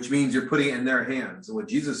 which means you're putting it in their hands. And what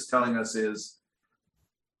Jesus is telling us is,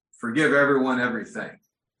 forgive everyone everything.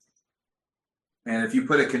 And if you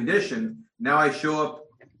put a condition, now I show up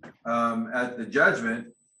at the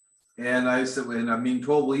judgment, and I said, and I'm being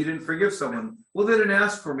told, well, you didn't forgive someone. Well, they didn't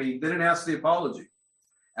ask for me. They didn't ask the apology,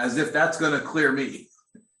 as if that's going to clear me,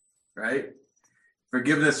 right?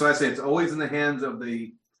 Forgiveness. So I say it's always in the hands of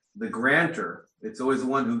the grantor. It's always the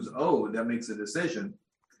one who's owed that makes a decision,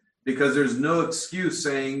 because there's no excuse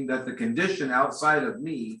saying that the condition outside of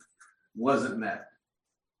me wasn't met.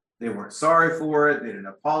 They weren't sorry for it. They didn't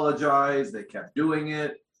apologize. They kept doing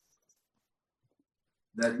it.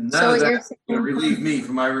 That none of that's going to relieve me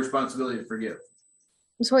from my responsibility to forgive.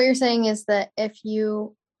 So what you're saying is that if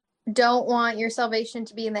you don't want your salvation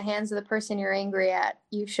to be in the hands of the person you're angry at,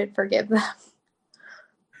 you should forgive them.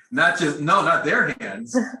 Not their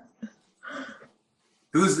hands.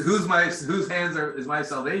 Whose hands is my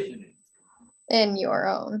salvation in? In your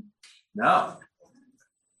own. No.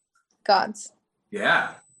 God's.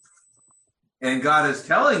 Yeah. And God is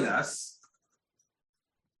telling us,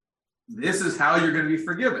 this is how you're going to be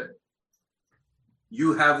forgiven.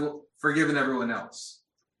 You have forgiven everyone else.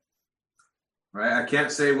 Right? I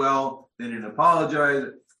can't say, well, they didn't apologize.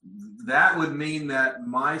 That would mean that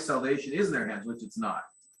my salvation is in their hands, which it's not.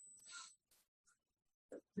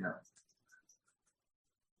 Yeah.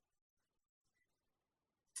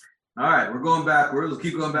 All right, we're going backwards. Let's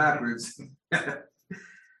keep going backwards.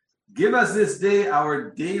 Give us this day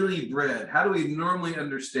our daily bread. How do we normally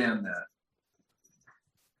understand that?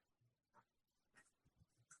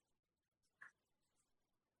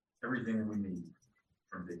 Everything we need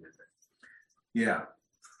from day to day. Yeah.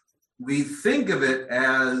 We think of it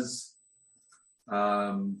as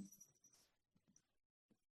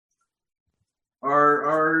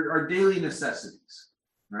our daily necessities,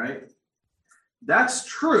 right? That's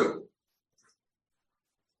true.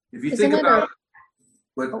 If you think about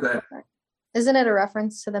Isn't it a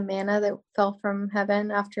reference to the manna that fell from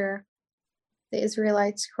heaven after the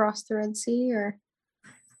Israelites crossed the Red Sea, or?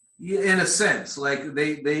 Yeah, in a sense, like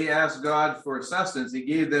they asked God for sustenance. He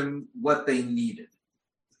gave them what they needed.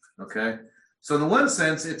 Okay. So in the one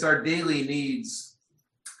sense, it's our daily needs,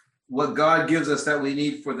 what God gives us that we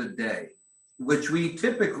need for the day, which we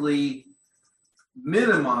typically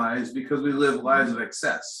minimize because we live lives of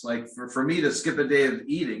excess. Like for me to skip a day of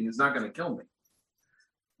eating is not going to kill me.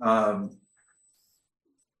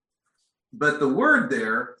 But the word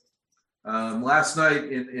there, last night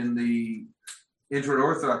in the Intro to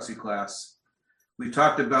Orthodoxy class, we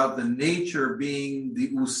talked about the nature being the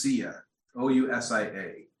ousia,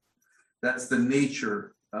 O-U-S-I-A. That's the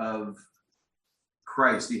nature of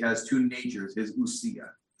Christ. He has two natures, his ousia.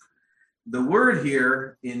 the word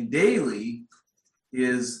here in daily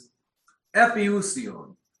is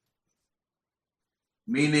epiousion,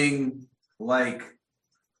 meaning like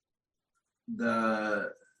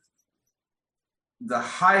the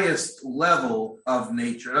highest level of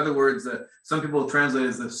nature. In other words, some people translate it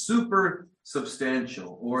as the super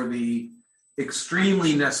substantial or the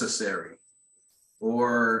extremely necessary,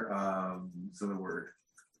 or what's the word?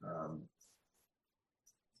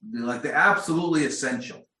 Like the absolutely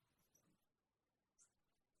essential.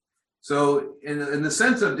 So in the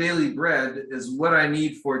sense of daily bread is what I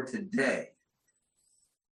need for today.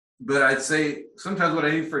 But I'd say sometimes what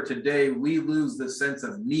I need for today, we lose the sense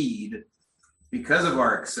of need because of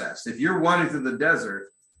our excess. If you're wandering through the desert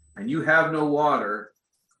and you have no water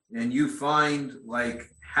and you find like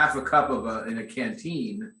half a cup of in a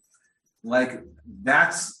canteen, like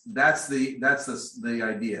that's the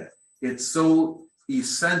idea. It's so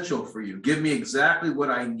essential for you. Give me exactly what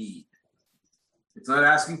I need. It's not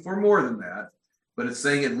asking for more than that, but it's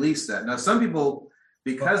saying at least that. Now, some people,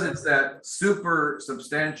 because it's that super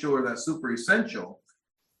substantial or that super essential,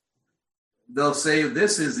 they'll say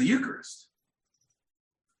this is the Eucharist.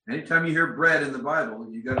 Anytime you hear bread in the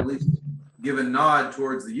Bible, you got to at least give a nod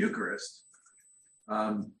towards the Eucharist.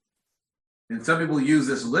 And some people use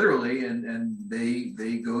this literally, and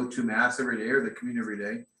they go to Mass every day or the communion every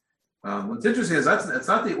day. What's interesting is that's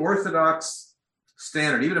not the Orthodox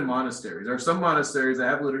standard, even in monasteries. There are some monasteries that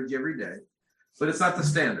have liturgy every day, but it's not the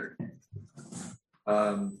standard.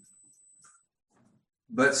 But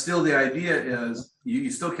still, the idea is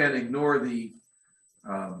you still can't ignore the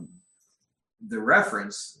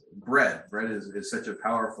reference. Bread is such a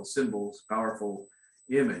powerful symbol, powerful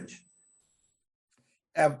image.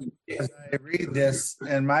 As I read this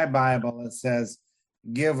in my Bible, it says,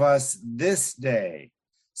 "Give us this day."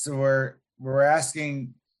 So we're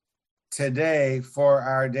asking today for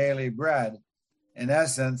our daily bread, in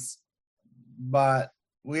essence, but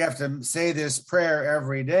we have to say this prayer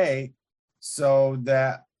every day so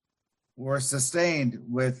that we're sustained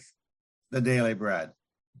with the daily bread.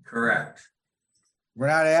 Correct. We're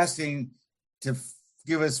not asking to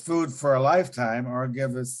give us food for a lifetime or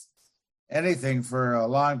give us anything for a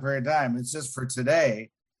long period of time. It's just for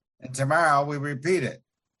today, and tomorrow we repeat it.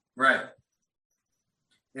 Right.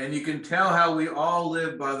 And you can tell how we all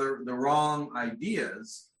live by the wrong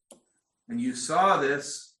ideas. And you saw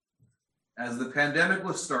this as the pandemic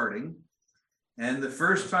was starting. And the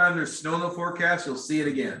first time there's snow in the forecast, you'll see it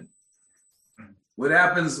again. What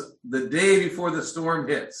happens the day before the storm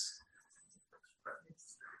hits?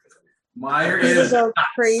 Meyer is so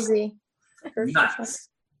crazy. Nuts,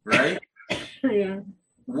 right? Yeah.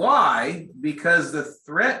 Why? Because the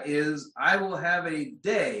threat is I will have a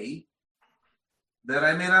day that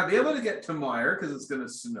I may not be able to get to Meyer because it's going to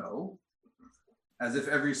snow, as if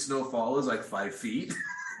every snowfall is like 5 feet.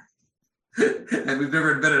 And we've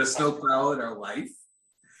never been at a snowplow in our life.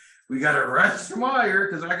 We got to rush to Meyer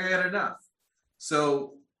because I got enough.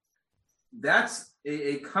 So that's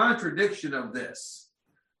a contradiction of this.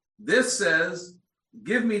 This says,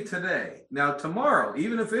 give me today. Now, tomorrow,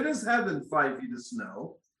 even if it is having 5 feet of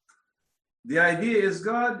snow, the idea is,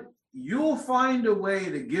 God, you'll find a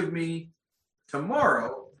way to give me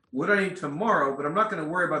tomorrow what I need tomorrow, but I'm not going to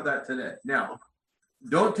worry about that today. Now,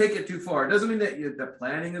 don't take it too far. It doesn't mean that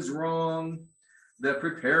planning is wrong, that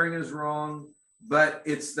preparing is wrong, but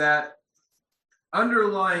it's that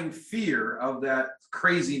underlying fear of that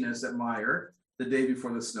craziness at Meyer the day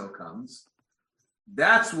before the snow comes.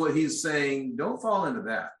 That's what he's saying. Don't fall into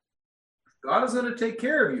that. God is going to take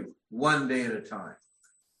care of you one day at a time.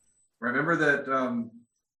 Remember that,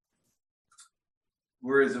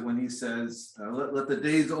 where is it when he says, let the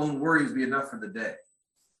day's own worries be enough for the day.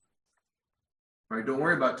 Right? Don't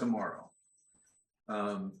worry about tomorrow.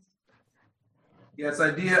 This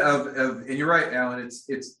idea of, and you're right, Alan,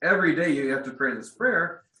 it's every day you have to pray this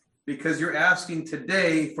prayer because you're asking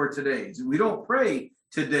today for today's. We don't pray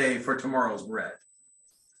today for tomorrow's bread.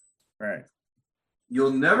 Right.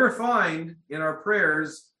 You'll never find in our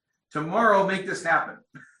prayers, tomorrow make this happen.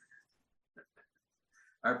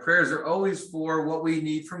 Our prayers are always for what we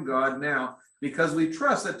need from God now, because we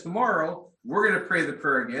trust that tomorrow we're going to pray the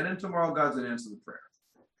prayer again, and tomorrow God's going to answer the prayer.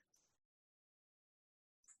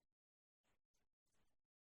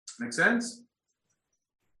 Make sense?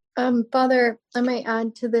 Father, I might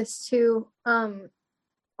add to this too.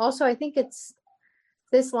 Also, I think it's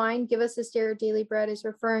this line, give us this day our daily bread, is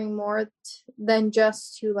referring more than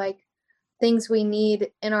just to like things we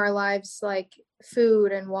need in our lives, like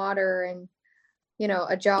food and water and, you know,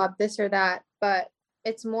 a job, this or that. But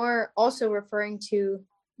it's more also referring to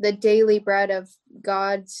the daily bread of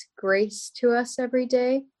God's grace to us every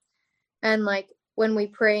day. And like when we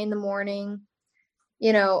pray in the morning,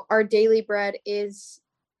 you know, our daily bread is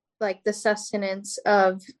like the sustenance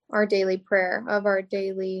of our daily prayer, of our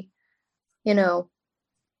daily, you know,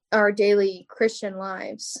 our daily Christian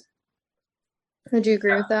lives. Would you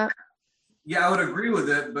agree with that? Yeah, I would agree with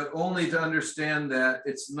it, but only to understand that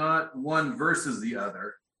it's not one versus the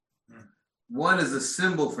other. One is a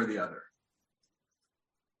symbol for the other.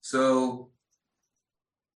 So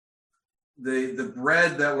the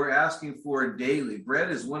bread that we're asking for daily, bread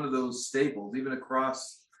is one of those staples, even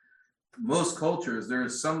across most cultures. There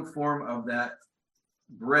is some form of that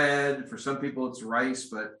bread. For some people, it's rice,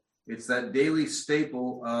 but it's that daily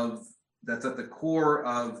staple of that's at the core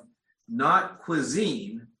of not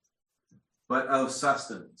cuisine, but of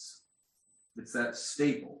sustenance. It's that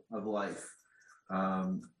staple of life.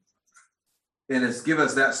 And it's give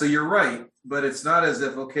us that. So you're right, but it's not as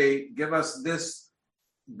if, okay, give us this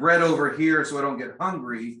bread over here so I don't get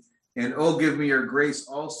hungry, and oh, give me your grace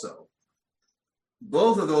also.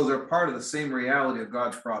 Both of those are part of the same reality of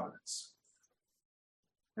God's providence.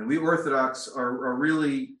 And we Orthodox are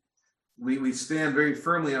really, we stand very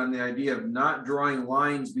firmly on the idea of not drawing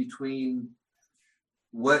lines between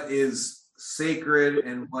what is sacred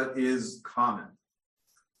and what is common,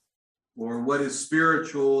 or what is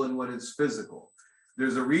spiritual and what is physical.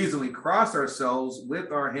 There's a reason we cross ourselves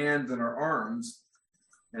with our hands and our arms,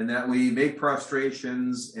 and that we make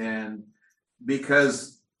prostrations, and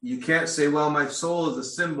because you can't say, well, my soul is a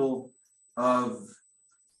symbol of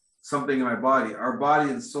something in my body. Our body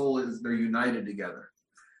and soul they're united together.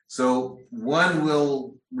 So one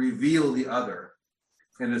will reveal the other.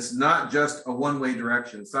 And it's not just a one-way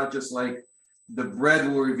direction. It's not just like the bread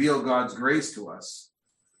will reveal God's grace to us.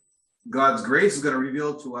 God's grace is going to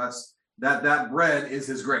reveal to us that that bread is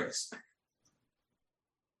his grace. Does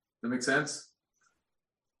that make sense?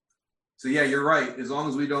 So yeah, you're right. As long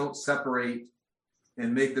as we don't separate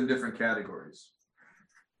and make them different categories.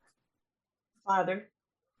 Father,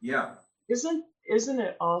 Yeah. isn't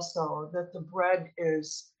it also that the bread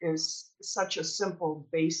is such a simple,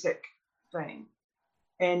 basic thing?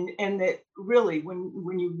 And that really,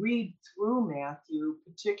 when you read through Matthew,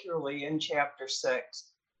 particularly in chapter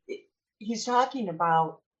 6, he's talking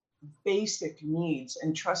about basic needs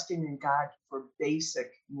and trusting in God for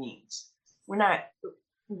basic needs. We're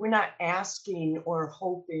not asking or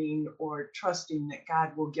hoping or trusting that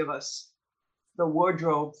God will give us the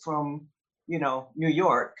wardrobe from, New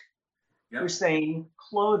York. Yep. We're saying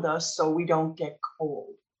clothe us so we don't get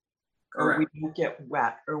cold. Or we don't get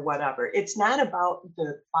wet or whatever. It's not about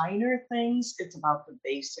the finer things, it's about the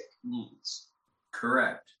basic needs.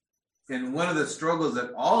 Correct. And one of the struggles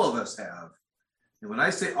that all of us have, and when I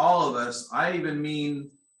say all of us, I even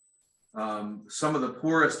mean some of the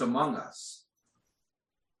poorest among us,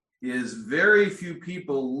 is very few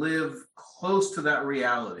people live close to that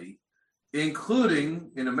reality,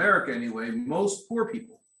 including, in America anyway, most poor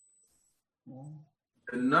people.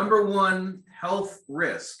 The number one health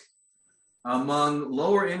risk among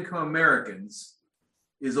lower income Americans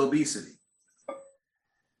is obesity.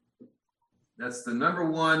 That's the number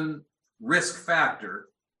one risk factor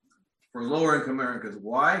for lower income Americans.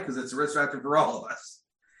 Why? Because it's a risk factor for all of us.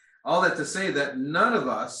 All that to say that none of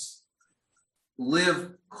us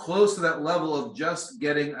live close to that level of just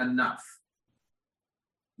getting enough.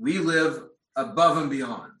 We live above and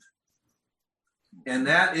beyond. And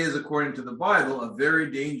that is, according to the Bible, a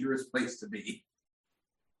very dangerous place to be.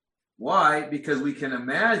 Why? Because we can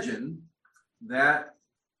imagine that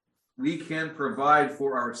we can provide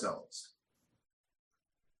for ourselves.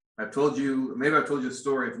 I've told you, maybe I've told you a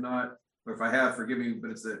story, if not, or if I have, forgive me, but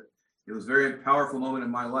it was a very powerful moment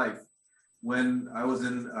in my life when I was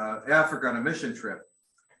in Africa on a mission trip.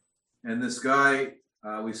 And this guy,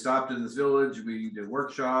 we stopped in this village, we did a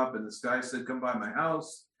workshop, and this guy said, come by my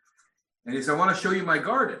house. And he said, I want to show you my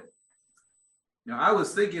garden. I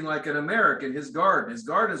was thinking like an American, his garden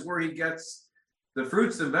is where he gets the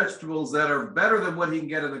fruits and vegetables that are better than what he can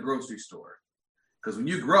get in the grocery store. Because when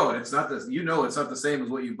you grow it, it's not the same as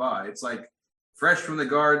what you buy. It's like fresh from the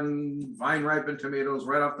garden, vine ripened tomatoes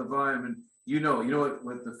right off the vine. And you know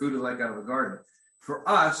what the food is like out of a garden. For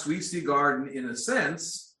us, we see garden in a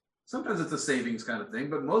sense, sometimes it's a savings kind of thing,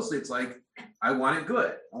 but mostly it's like, I want it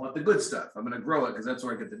good. I want the good stuff. I'm going to grow it because that's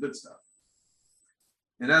where I get the good stuff.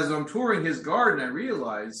 And as I'm touring his garden, I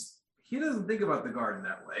realized he doesn't think about the garden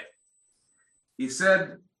that way. He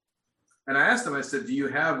said, and I asked him, I said, do you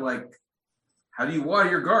have how do you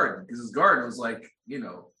water your garden? Because his garden was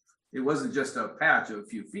it wasn't just a patch of a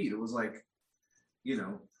few feet. It was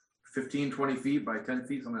 15, 20 feet by 10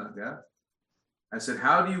 feet, something like that. I said,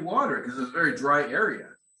 how do you water it? Because it's a very dry area.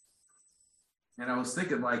 And I was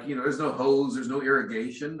thinking, like, there's no hose, there's no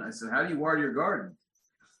irrigation. I said, how do you water your garden?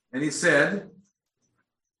 And he said,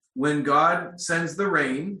 when God sends the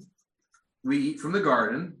rain, we eat from the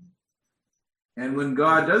garden. And when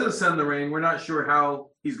God doesn't send the rain, we're not sure how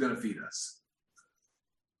he's going to feed us.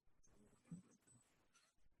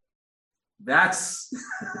 That's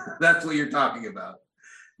what you're talking about.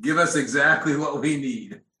 Give us exactly what we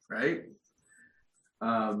need, right?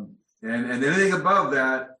 And anything above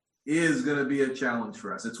that is going to be a challenge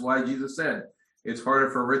for us. It's why Jesus said it's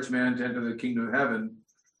harder for a rich man to enter the kingdom of heaven,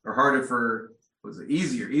 or harder for,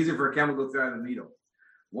 easier for a camel to go through the needle.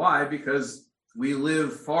 Why? Because we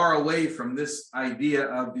live far away from this idea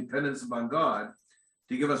of dependence upon God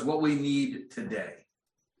to give us what we need today.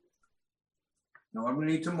 No, I'm going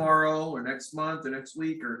to need tomorrow or next month or next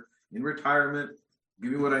week or in retirement.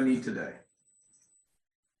 Give me what I need today.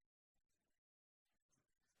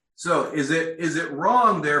 So is it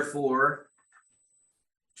wrong, therefore,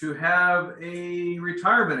 to have a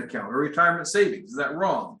retirement account or retirement savings? Is that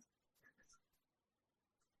wrong?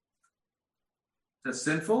 Is that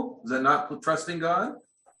sinful? Is that not trusting God?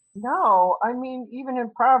 No, I mean, even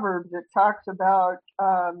in Proverbs, it talks about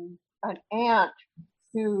an ant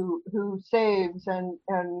who saves and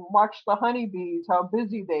watch the honeybees, how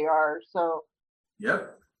busy they are. So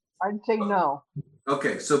yep, I'd say no.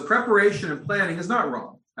 Okay, so preparation and planning is not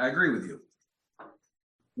wrong. I agree with you.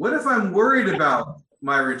 What if I'm worried about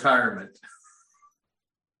my retirement?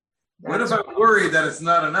 What if I'm worried that it's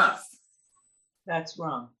not enough? That's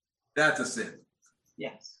wrong. That's a sin.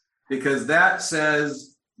 Yes. Because that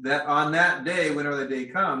says that on that day, whenever the day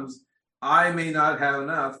comes, I may not have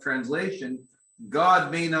enough. Translation,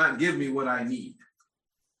 God may not give me what I need.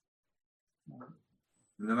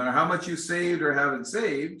 No matter how much you saved or haven't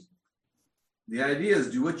saved, the idea is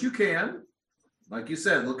do what you can. Like you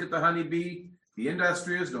said, look at the honeybee, be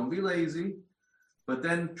industrious, don't be lazy, but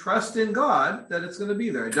then trust in God that it's going to be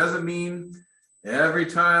there. It doesn't mean every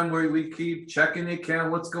time where we keep checking the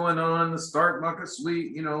account, what's going on, the stock market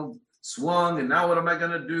swung, and now what am I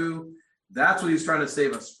going to do? That's what he's trying to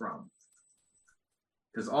save us from.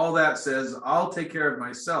 Because all that says, I'll take care of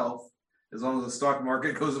myself as long as the stock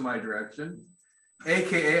market goes in my direction.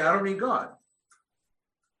 AKA, I don't need God.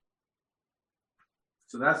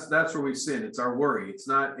 So that's where we sin. It's our worry. It's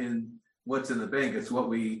not in what's in the bank. It's what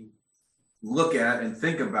we look at and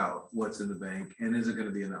think about what's in the bank, and is it going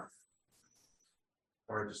to be enough?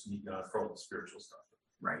 Or I just need God for all the spiritual stuff.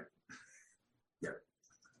 Right. Yep.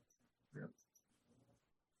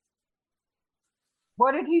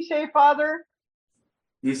 What did he say, Father?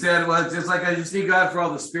 He said, well, it's just like I just need God for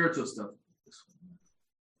all the spiritual stuff.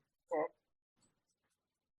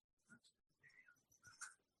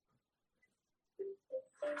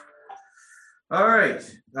 All right.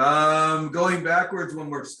 Going backwards one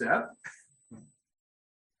more step.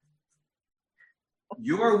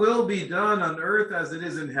 Your will be done on earth as it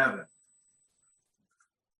is in heaven.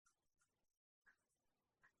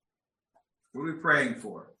 What are we praying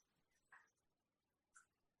for?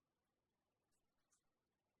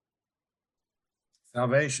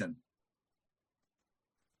 Salvation.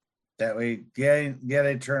 That we get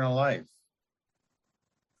eternal life.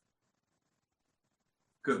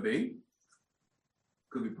 Could be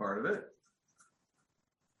part of it.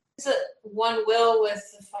 Is it one will with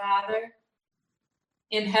the Father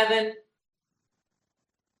in heaven?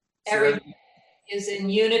 Everyone is in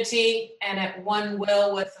unity and at one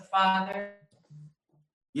will with the Father.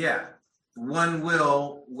 Yeah, one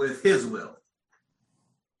will with his will.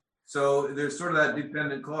 So there's sort of that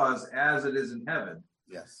dependent clause, as it is in heaven.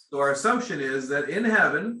 Yes. So our assumption is that in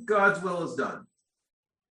heaven, God's will is done.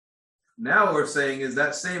 Now what we're saying is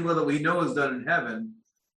that same will that we know is done in heaven,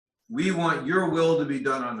 we want your will to be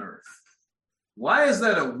done on earth. Why is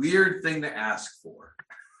that a weird thing to ask for?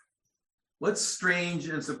 What's strange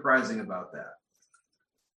and surprising about that?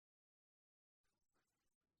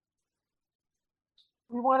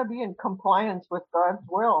 We want to be in compliance with God's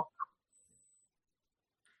will.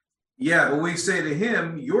 Yeah, but we say to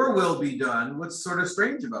him, your will be done. What's sort of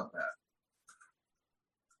strange about that?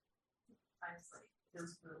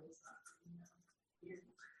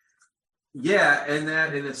 Yeah, and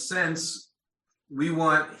that in a sense, we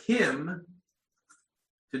want him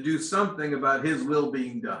to do something about his will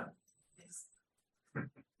being done.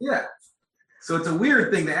 Yeah. So it's a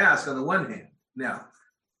weird thing to ask on the one hand. Now,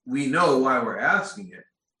 we know why we're asking it.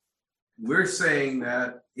 We're saying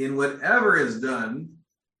that in whatever is done,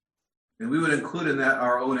 and we would include in that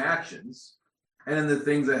our own actions and in the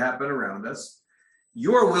things that happen around us,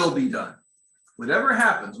 your will be done. Whatever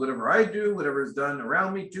happens, whatever I do, whatever is done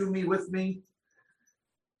around me, to me, with me,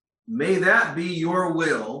 may that be your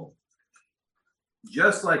will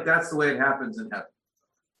Just like that's the way it happens in heaven.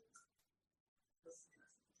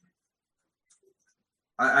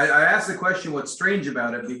 I asked the question, what's strange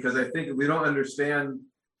about it, because I think we don't understand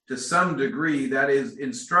to some degree that is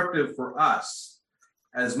instructive for us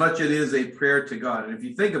as much as it is a prayer to God. And if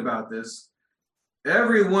you think about this,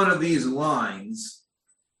 every one of these lines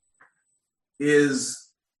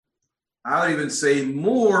is, I would even say,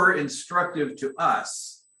 more instructive to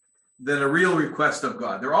us than a real request of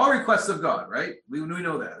God. They're all requests of God, right? We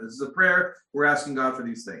know that. This is a prayer. We're asking God for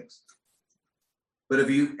these things. But if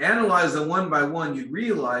you analyze them one by one, you'd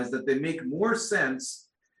realize that they make more sense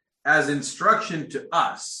as instruction to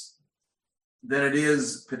us than it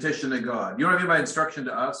is petition to God. You know what I mean by instruction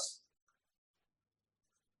to us?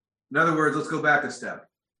 In other words, let's go back a step.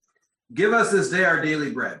 Give us this day our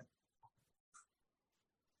daily bread.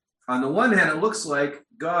 On the one hand, it looks like,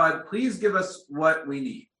 God, please give us what we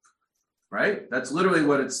need, right? That's literally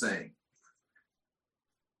what it's saying.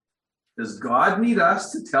 Does God need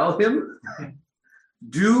us to tell him,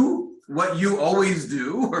 do what you always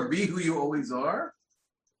do or be who you always are?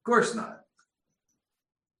 Of course not.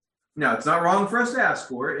 Now, it's not wrong for us to ask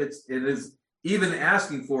for it. It is, even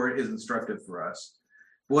asking for it is instructive for us.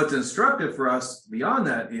 But what's instructive for us beyond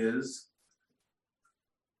that is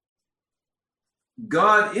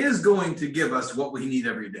God is going to give us what we need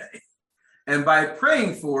every day. And by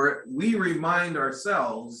praying for it, we remind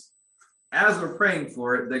ourselves, as we're praying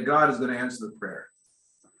for it, that God is going to answer the prayer.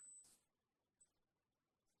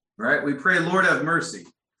 Right? We pray, Lord, have mercy.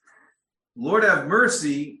 Lord, have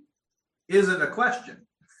mercy isn't a question.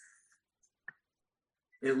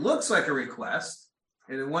 It looks like a request,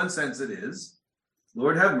 and in one sense it is.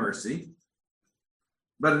 Lord, have mercy.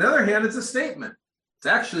 But on the other hand, it's a statement. It's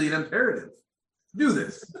actually an imperative. Do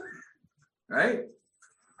this. Right?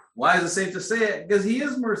 Why is it safe to say it? Because he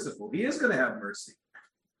is merciful. He is going to have mercy.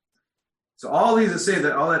 So all that to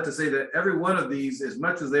say that every one of these, as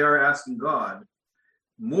much as they are asking God,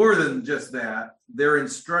 more than just that, they're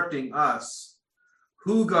instructing us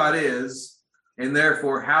who God is and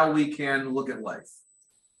therefore how we can look at life.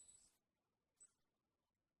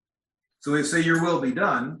 So we say, your will be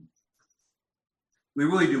done. We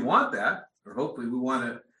really do want that, or hopefully we want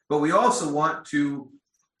it, but we also want to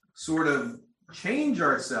sort of change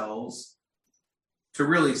ourselves to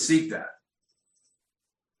really seek that.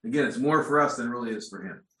 Again, it's more for us than it really is for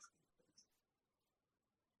him.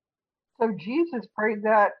 So Jesus prayed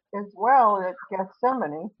that as well at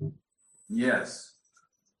Gethsemane. Yes.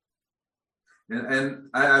 And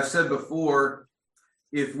I've said before,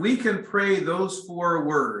 if we can pray those 4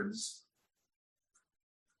 words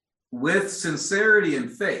with sincerity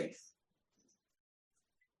and faith,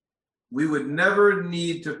 we would never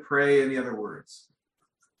need to pray any other words.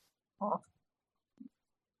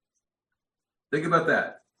 Think about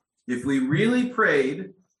that. If we really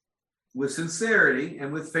prayed with sincerity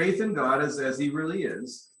and with faith in God as he really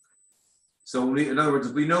is, so in other words,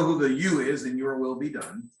 if we know who the you is and your will be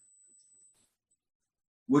done,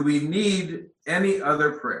 would we need any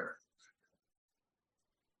other prayer?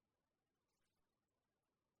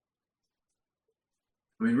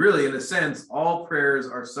 I mean, really, in a sense, all prayers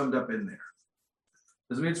are summed up in there.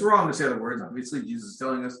 Doesn't mean it's wrong to say other words. Obviously, Jesus is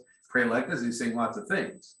telling us, pray like this. He's saying lots of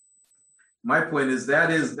things. My point is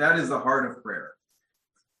that is the heart of prayer.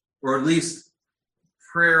 Or at least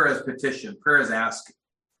prayer as petition, prayer as asking.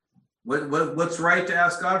 What's right to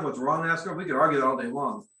ask God? What's wrong to ask God? We could argue that all day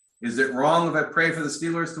long. Is it wrong if I pray for the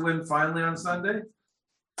Steelers to win finally on Sunday?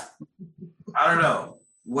 I don't know.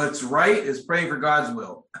 What's right is praying for God's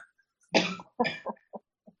will.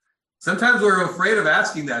 Sometimes we're afraid of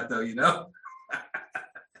asking that, though, you know?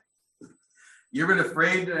 You ever been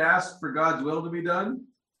afraid to ask for God's will to be done?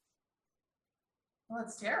 Well,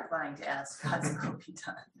 it's terrifying to ask God's will be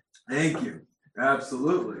done. Thank you.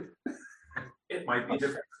 Absolutely. It might be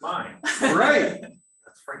different than mine. Right.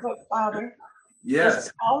 That's right. But Father, Yes.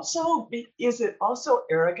 is it also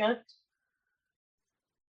arrogant?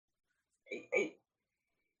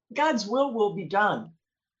 God's will be done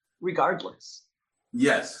regardless.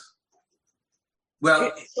 Yes.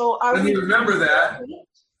 Well, So when you remember that,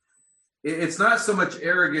 it's not so much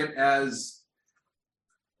arrogant as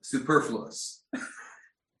superfluous.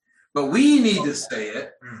 But we need to say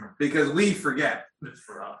it because we forget. It's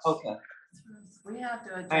for us. Okay. We have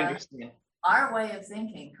to I adjust understand. our way of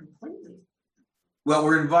thinking completely. Well,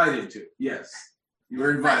 we're invited to. Yes.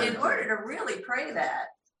 You're But invited. in order to really pray that,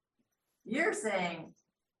 you're saying,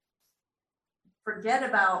 forget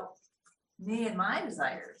about me and my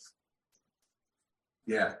desires.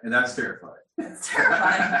 Yeah, and that's terrifying. It's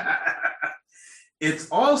terrifying. It's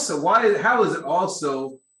also how is it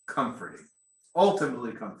also comforting?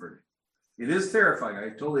 Ultimately comforting. It is terrifying. I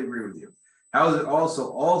totally agree with you. How is it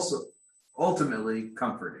also ultimately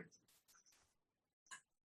comforting?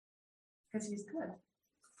 Because he's good.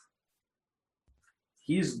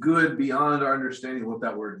 He's good beyond our understanding of what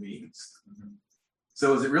that word means.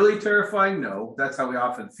 So is it really terrifying? No. That's how we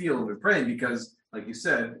often feel when we're praying, because like you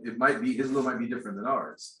said, it might be, his will might be different than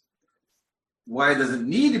ours. Why it doesn't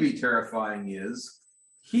need to be terrifying is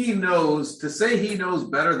he knows, to say he knows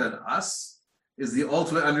better than us is the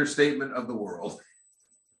ultimate understatement of the world.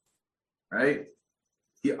 Right?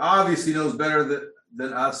 He obviously knows better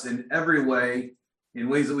than us in every way, in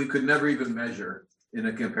ways that we could never even measure in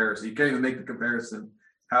a comparison. You can't even make the comparison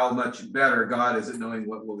how much better God is at knowing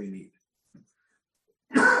what we need.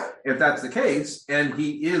 If that's the case, and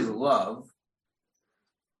he is love,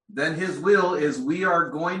 then his will is we are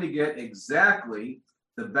going to get exactly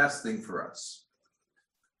the best thing for us.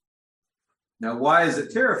 Now, why is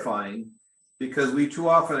it terrifying? Because we too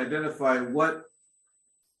often identify what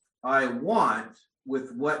I want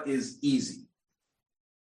with what is easy.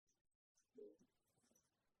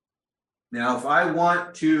 Now, if I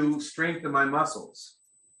want to strengthen my muscles,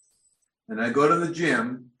 and I go to the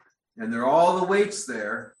gym, and there are all the weights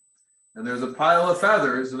there, and there's a pile of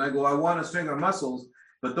feathers, and I go, I want to strengthen my muscles,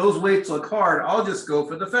 but those weights look hard, I'll just go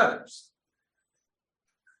for the feathers.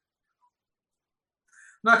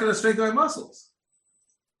 I'm not going to strengthen my muscles.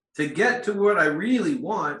 To get to what I really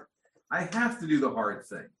want, I have to do the hard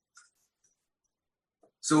thing.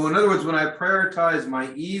 So in other words, when I prioritize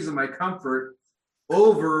my ease and my comfort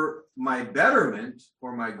over my betterment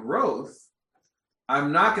or my growth,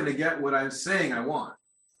 I'm not going to get what I'm saying I want.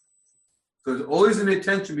 So there's always an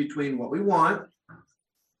tension between what we want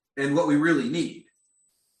and what we really need.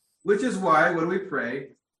 Which is why when we pray,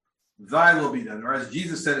 thy will be done. Or as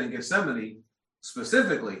Jesus said in Gethsemane,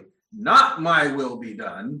 specifically, not my will be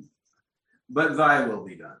done, but thy will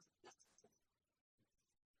be done.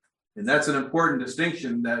 And that's an important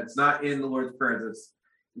distinction that's not in the Lord's Prayer that's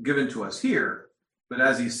given to us here. But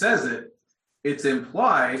as he says it, it's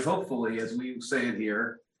implied, hopefully, as we say it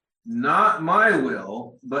here, not my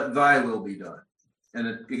will, but thy will be done. And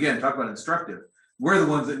again, talk about instructive. We're the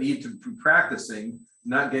ones that need to be practicing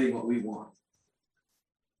not getting what we want.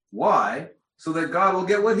 Why? So that God will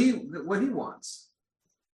get what he wants.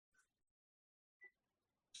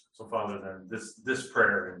 So, Father, then this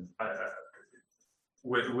prayer, and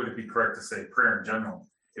would it be correct to say prayer in general?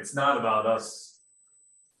 It's not about us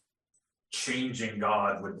changing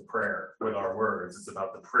God with the prayer, with our words. It's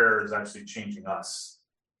about the prayer is actually changing us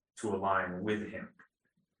to align with him.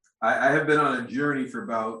 I have been on a journey for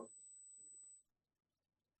about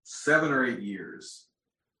 7 or 8 years.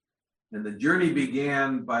 And the journey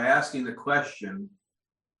began by me asking the question,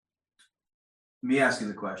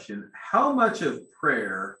 how much of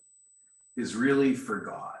prayer is really for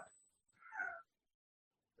God?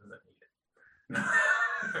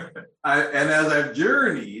 And as I've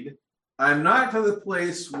journeyed, I'm not to the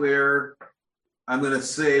place where I'm going to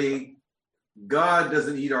say God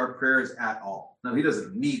doesn't need our prayers at all. No, he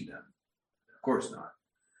doesn't need them. Of course not.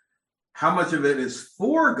 How much of it is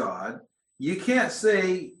for God? You can't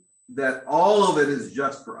say that all of it is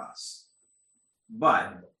just for us.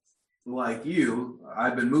 But like you,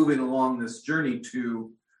 I've been moving along this journey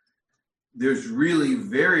to there's really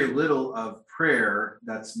very little of prayer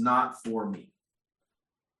that's not for me.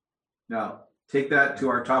 Now, take that to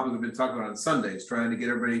our topic we've been talking about on Sundays, trying to get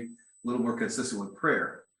everybody a little more consistent with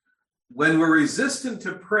prayer. When we're resistant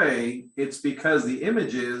to pray, it's because the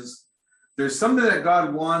image is there's something that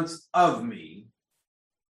God wants of me,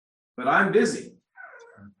 but I'm busy.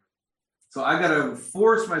 So I got to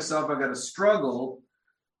force myself, I got to struggle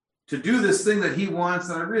to do this thing that he wants,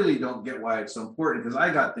 and I really don't get why it's so important because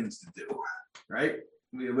I got things to do, right?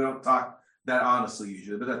 We don't talk that honestly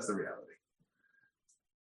usually, but that's the reality.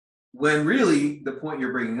 When really the point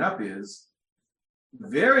you're bringing up is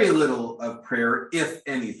very little of prayer, if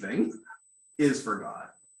anything, is for God.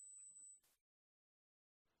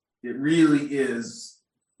 It really is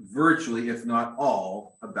virtually, if not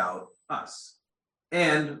all, about us.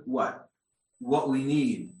 And what we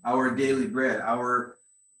need, our daily bread, our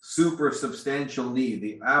super substantial need,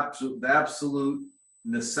 the absolute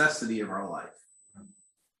necessity of our life.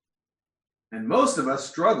 And most of us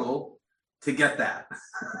struggle to get that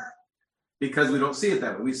because we don't see it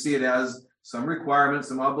that way. We see it as some requirement,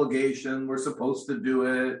 some obligation. We're supposed to do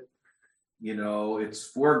it. You know, it's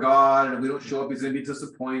for God, and if we don't show up, he's going to be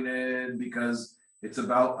disappointed because it's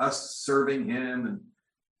about us serving him and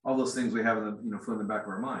all those things we have in the back of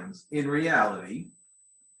our minds. In reality,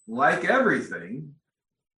 like everything,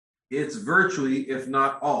 it's virtually, if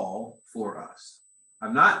not all, for us.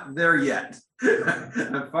 I'm not there yet.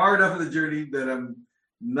 I'm far enough in the journey that I'm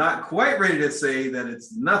not quite ready to say that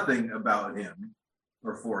it's nothing about him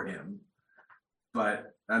or for him,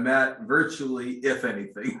 but I'm at virtually, if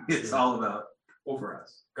anything, it's all about for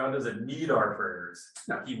us. God doesn't need our prayers.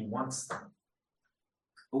 No. He wants them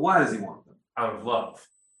But why does he want them? out of love.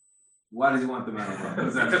 Why does he want them out of love? What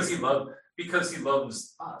does that Because mean? because he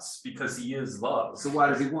loves us, because he is love. So why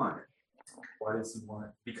does he want it? Why does he want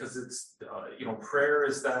it? Because it's prayer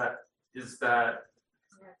is that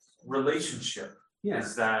relationship. Yeah.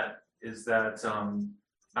 Is that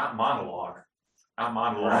not monologue. Not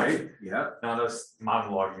monologue. Right. Yeah. Not us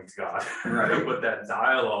monologuing to God. Right. But that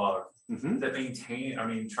dialogue Mm-hmm.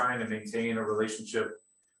 that trying to maintain a relationship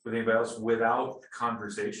with anybody else without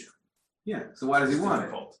conversation. Yeah. So why does he It's want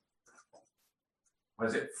difficult. Why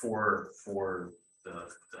is it for the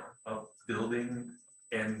upbuilding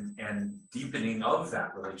and deepening of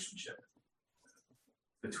that relationship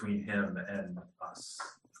between him and us?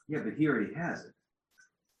 it? Yeah, but he already has it.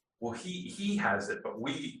 Well, he has it, but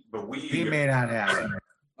we He may not have it.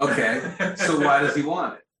 Okay. So why does he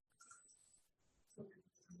want it?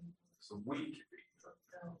 So we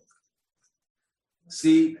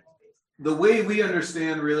See, the way we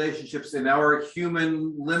understand relationships in our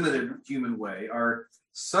limited human way, our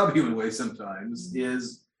subhuman way sometimes,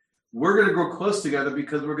 is we're going to grow close together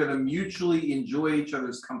because we're going to mutually enjoy each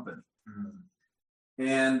other's company.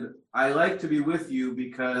 And I like to be with you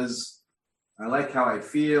because I like how I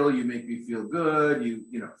feel. You make me feel good. You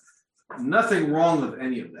know, nothing wrong with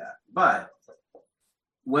any of that. But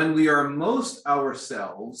when we are most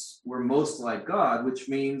ourselves, we're most like God, which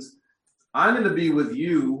means I'm going to be with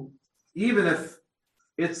you, even if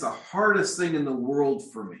it's the hardest thing in the world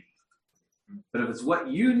for me. But if it's what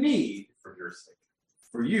you need for your sake,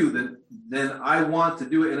 for you, then I want to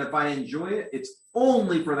do it. And if I enjoy it, it's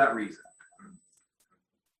only for that reason.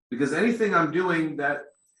 Because anything I'm doing that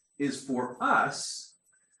is for us,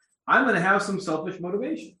 I'm going to have some selfish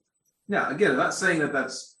motivation. Now, again, I'm not saying that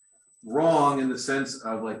that's wrong in the sense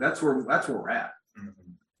of like that's where we're at.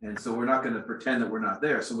 And so we're not going to pretend that we're not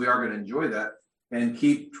there. So we are going to enjoy that and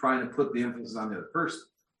keep trying to put the emphasis on the other person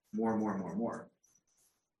more and more and more and more.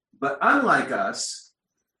 But unlike us,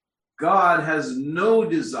 God has no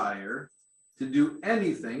desire to do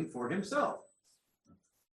anything for himself.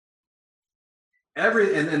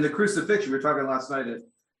 And the crucifixion, we were talking last night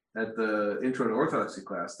at the Intro to Orthodoxy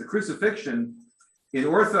class, the crucifixion in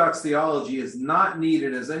Orthodox theology is not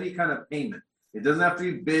needed as any kind of payment. It doesn't have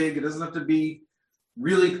to be big. It doesn't have to be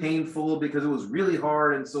really painful because it was really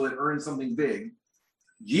hard and so it earned something big.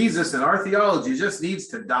 Jesus in our theology just needs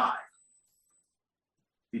to die.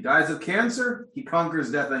 If he dies of cancer, he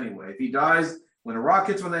conquers death anyway. If he dies when a rock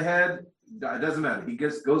hits him on the head, it doesn't matter. He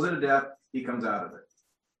goes into death, he comes out of it.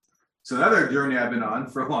 So another journey I've been on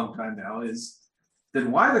for a long time now is,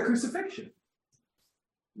 then why the crucifixion?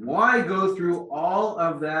 Why go through all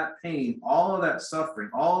of that pain, all of that suffering,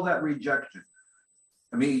 all of that rejection?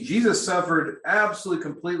 I mean, Jesus suffered absolutely,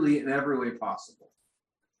 completely in every way possible.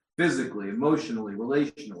 Physically, emotionally,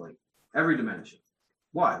 relationally, every dimension.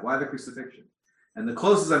 Why? Why the crucifixion? And the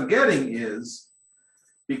closest I'm getting is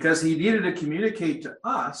because he needed to communicate to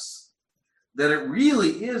us that it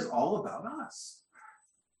really is all about us.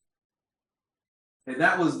 And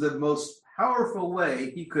that was the most powerful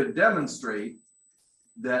way he could demonstrate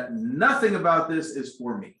that nothing about this is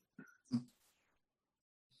for me.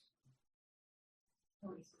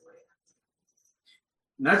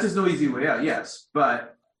 Not just no easy way out, yes,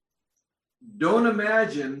 but don't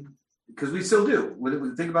imagine, because we still do. When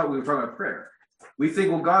we think about, we were talking about prayer. We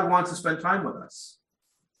think, well, God wants to spend time with us.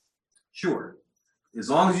 Sure. As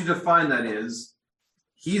long as you define that is,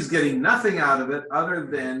 he's getting nothing out of it other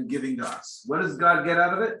than giving to us. What does God get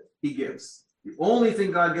out of it? He gives. The only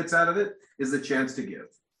thing God gets out of it is the chance to give.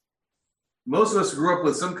 Most of us grew up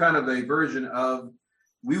with some kind of a version of,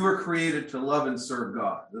 we were created to love and serve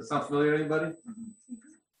God. Does that sound familiar to anybody?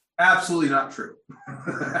 Absolutely not true.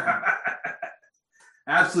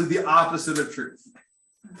 Absolutely the opposite of truth.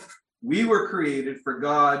 We were created for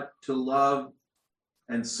God to love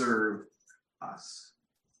and serve us.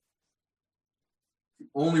 The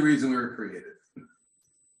only reason we were created.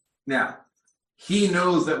 Now, he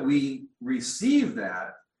knows that we receive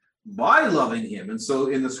that by loving him. And so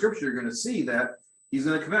in the scripture, you're going to see that he's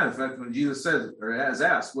going to command. In fact, when Jesus says, or has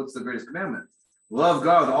asked, what's the greatest commandment? Love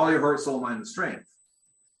God with all your heart, soul, mind, and strength.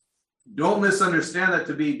 Don't misunderstand that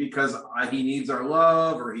to be because he needs our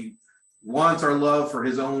love or he wants our love for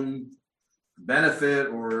his own benefit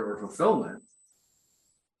or fulfillment.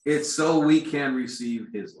 It's so we can receive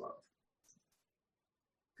his love.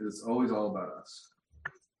 Because it's always all about us.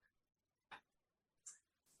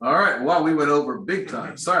 All right, well, we went over big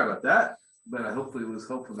time. Sorry about that, but hopefully it was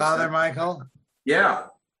helpful. Father Michael? Yeah.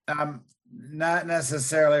 Not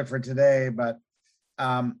necessarily for today, but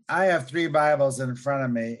I have 3 Bibles in front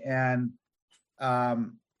of me, and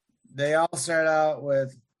they all start out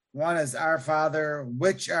with, one is Our Father,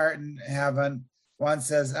 which art in heaven. One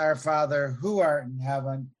says, Our Father, who art in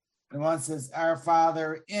heaven. And one says, Our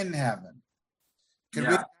Father in heaven. Could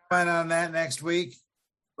we comment on that next week?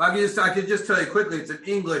 Well, I could just tell you quickly, it's an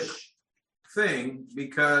English thing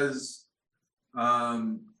because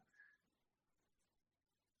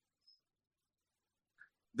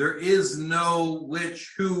there is no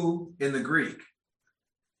which, who in the Greek.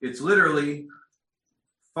 It's literally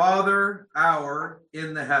Father our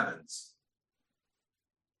in the heavens.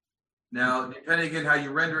 Now, depending again how you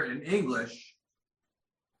render it in English,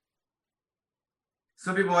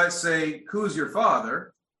 some people might say, who's your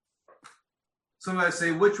father? Some might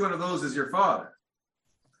say, which one of those is your father?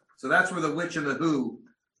 So that's where the which and the who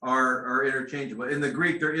are interchangeable. In the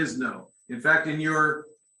Greek, there is no. In fact, in your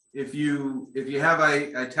if you have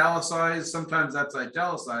italicized, sometimes that's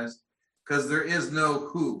italicized because there is no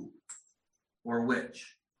who or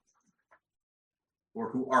which or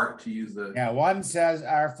who art, to use the. Yeah, one says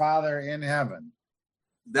Our Father in heaven.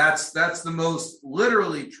 That's the most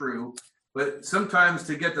literally true, but sometimes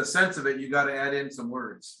to get the sense of it, you got to add in some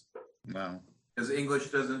words. No. Because English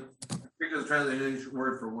doesn't translate English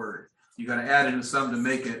word for word. You got to add in some to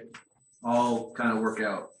make it all kind of work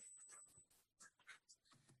out.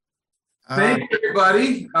 Thank you,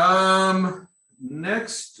 everybody.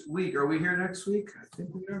 Next week, are we here next week? I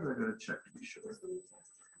think we are, but I got to check to be sure.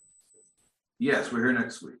 Yes, we're here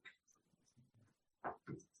next week.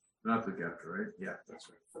 Not the week after, right? Yeah, that's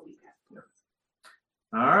right. Yep.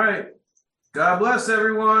 All right. God bless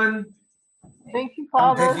everyone. Thank you,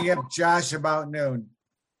 I'm Father. picking up Josh about noon.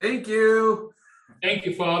 Thank you. Thank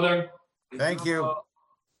you, Father. Thank you.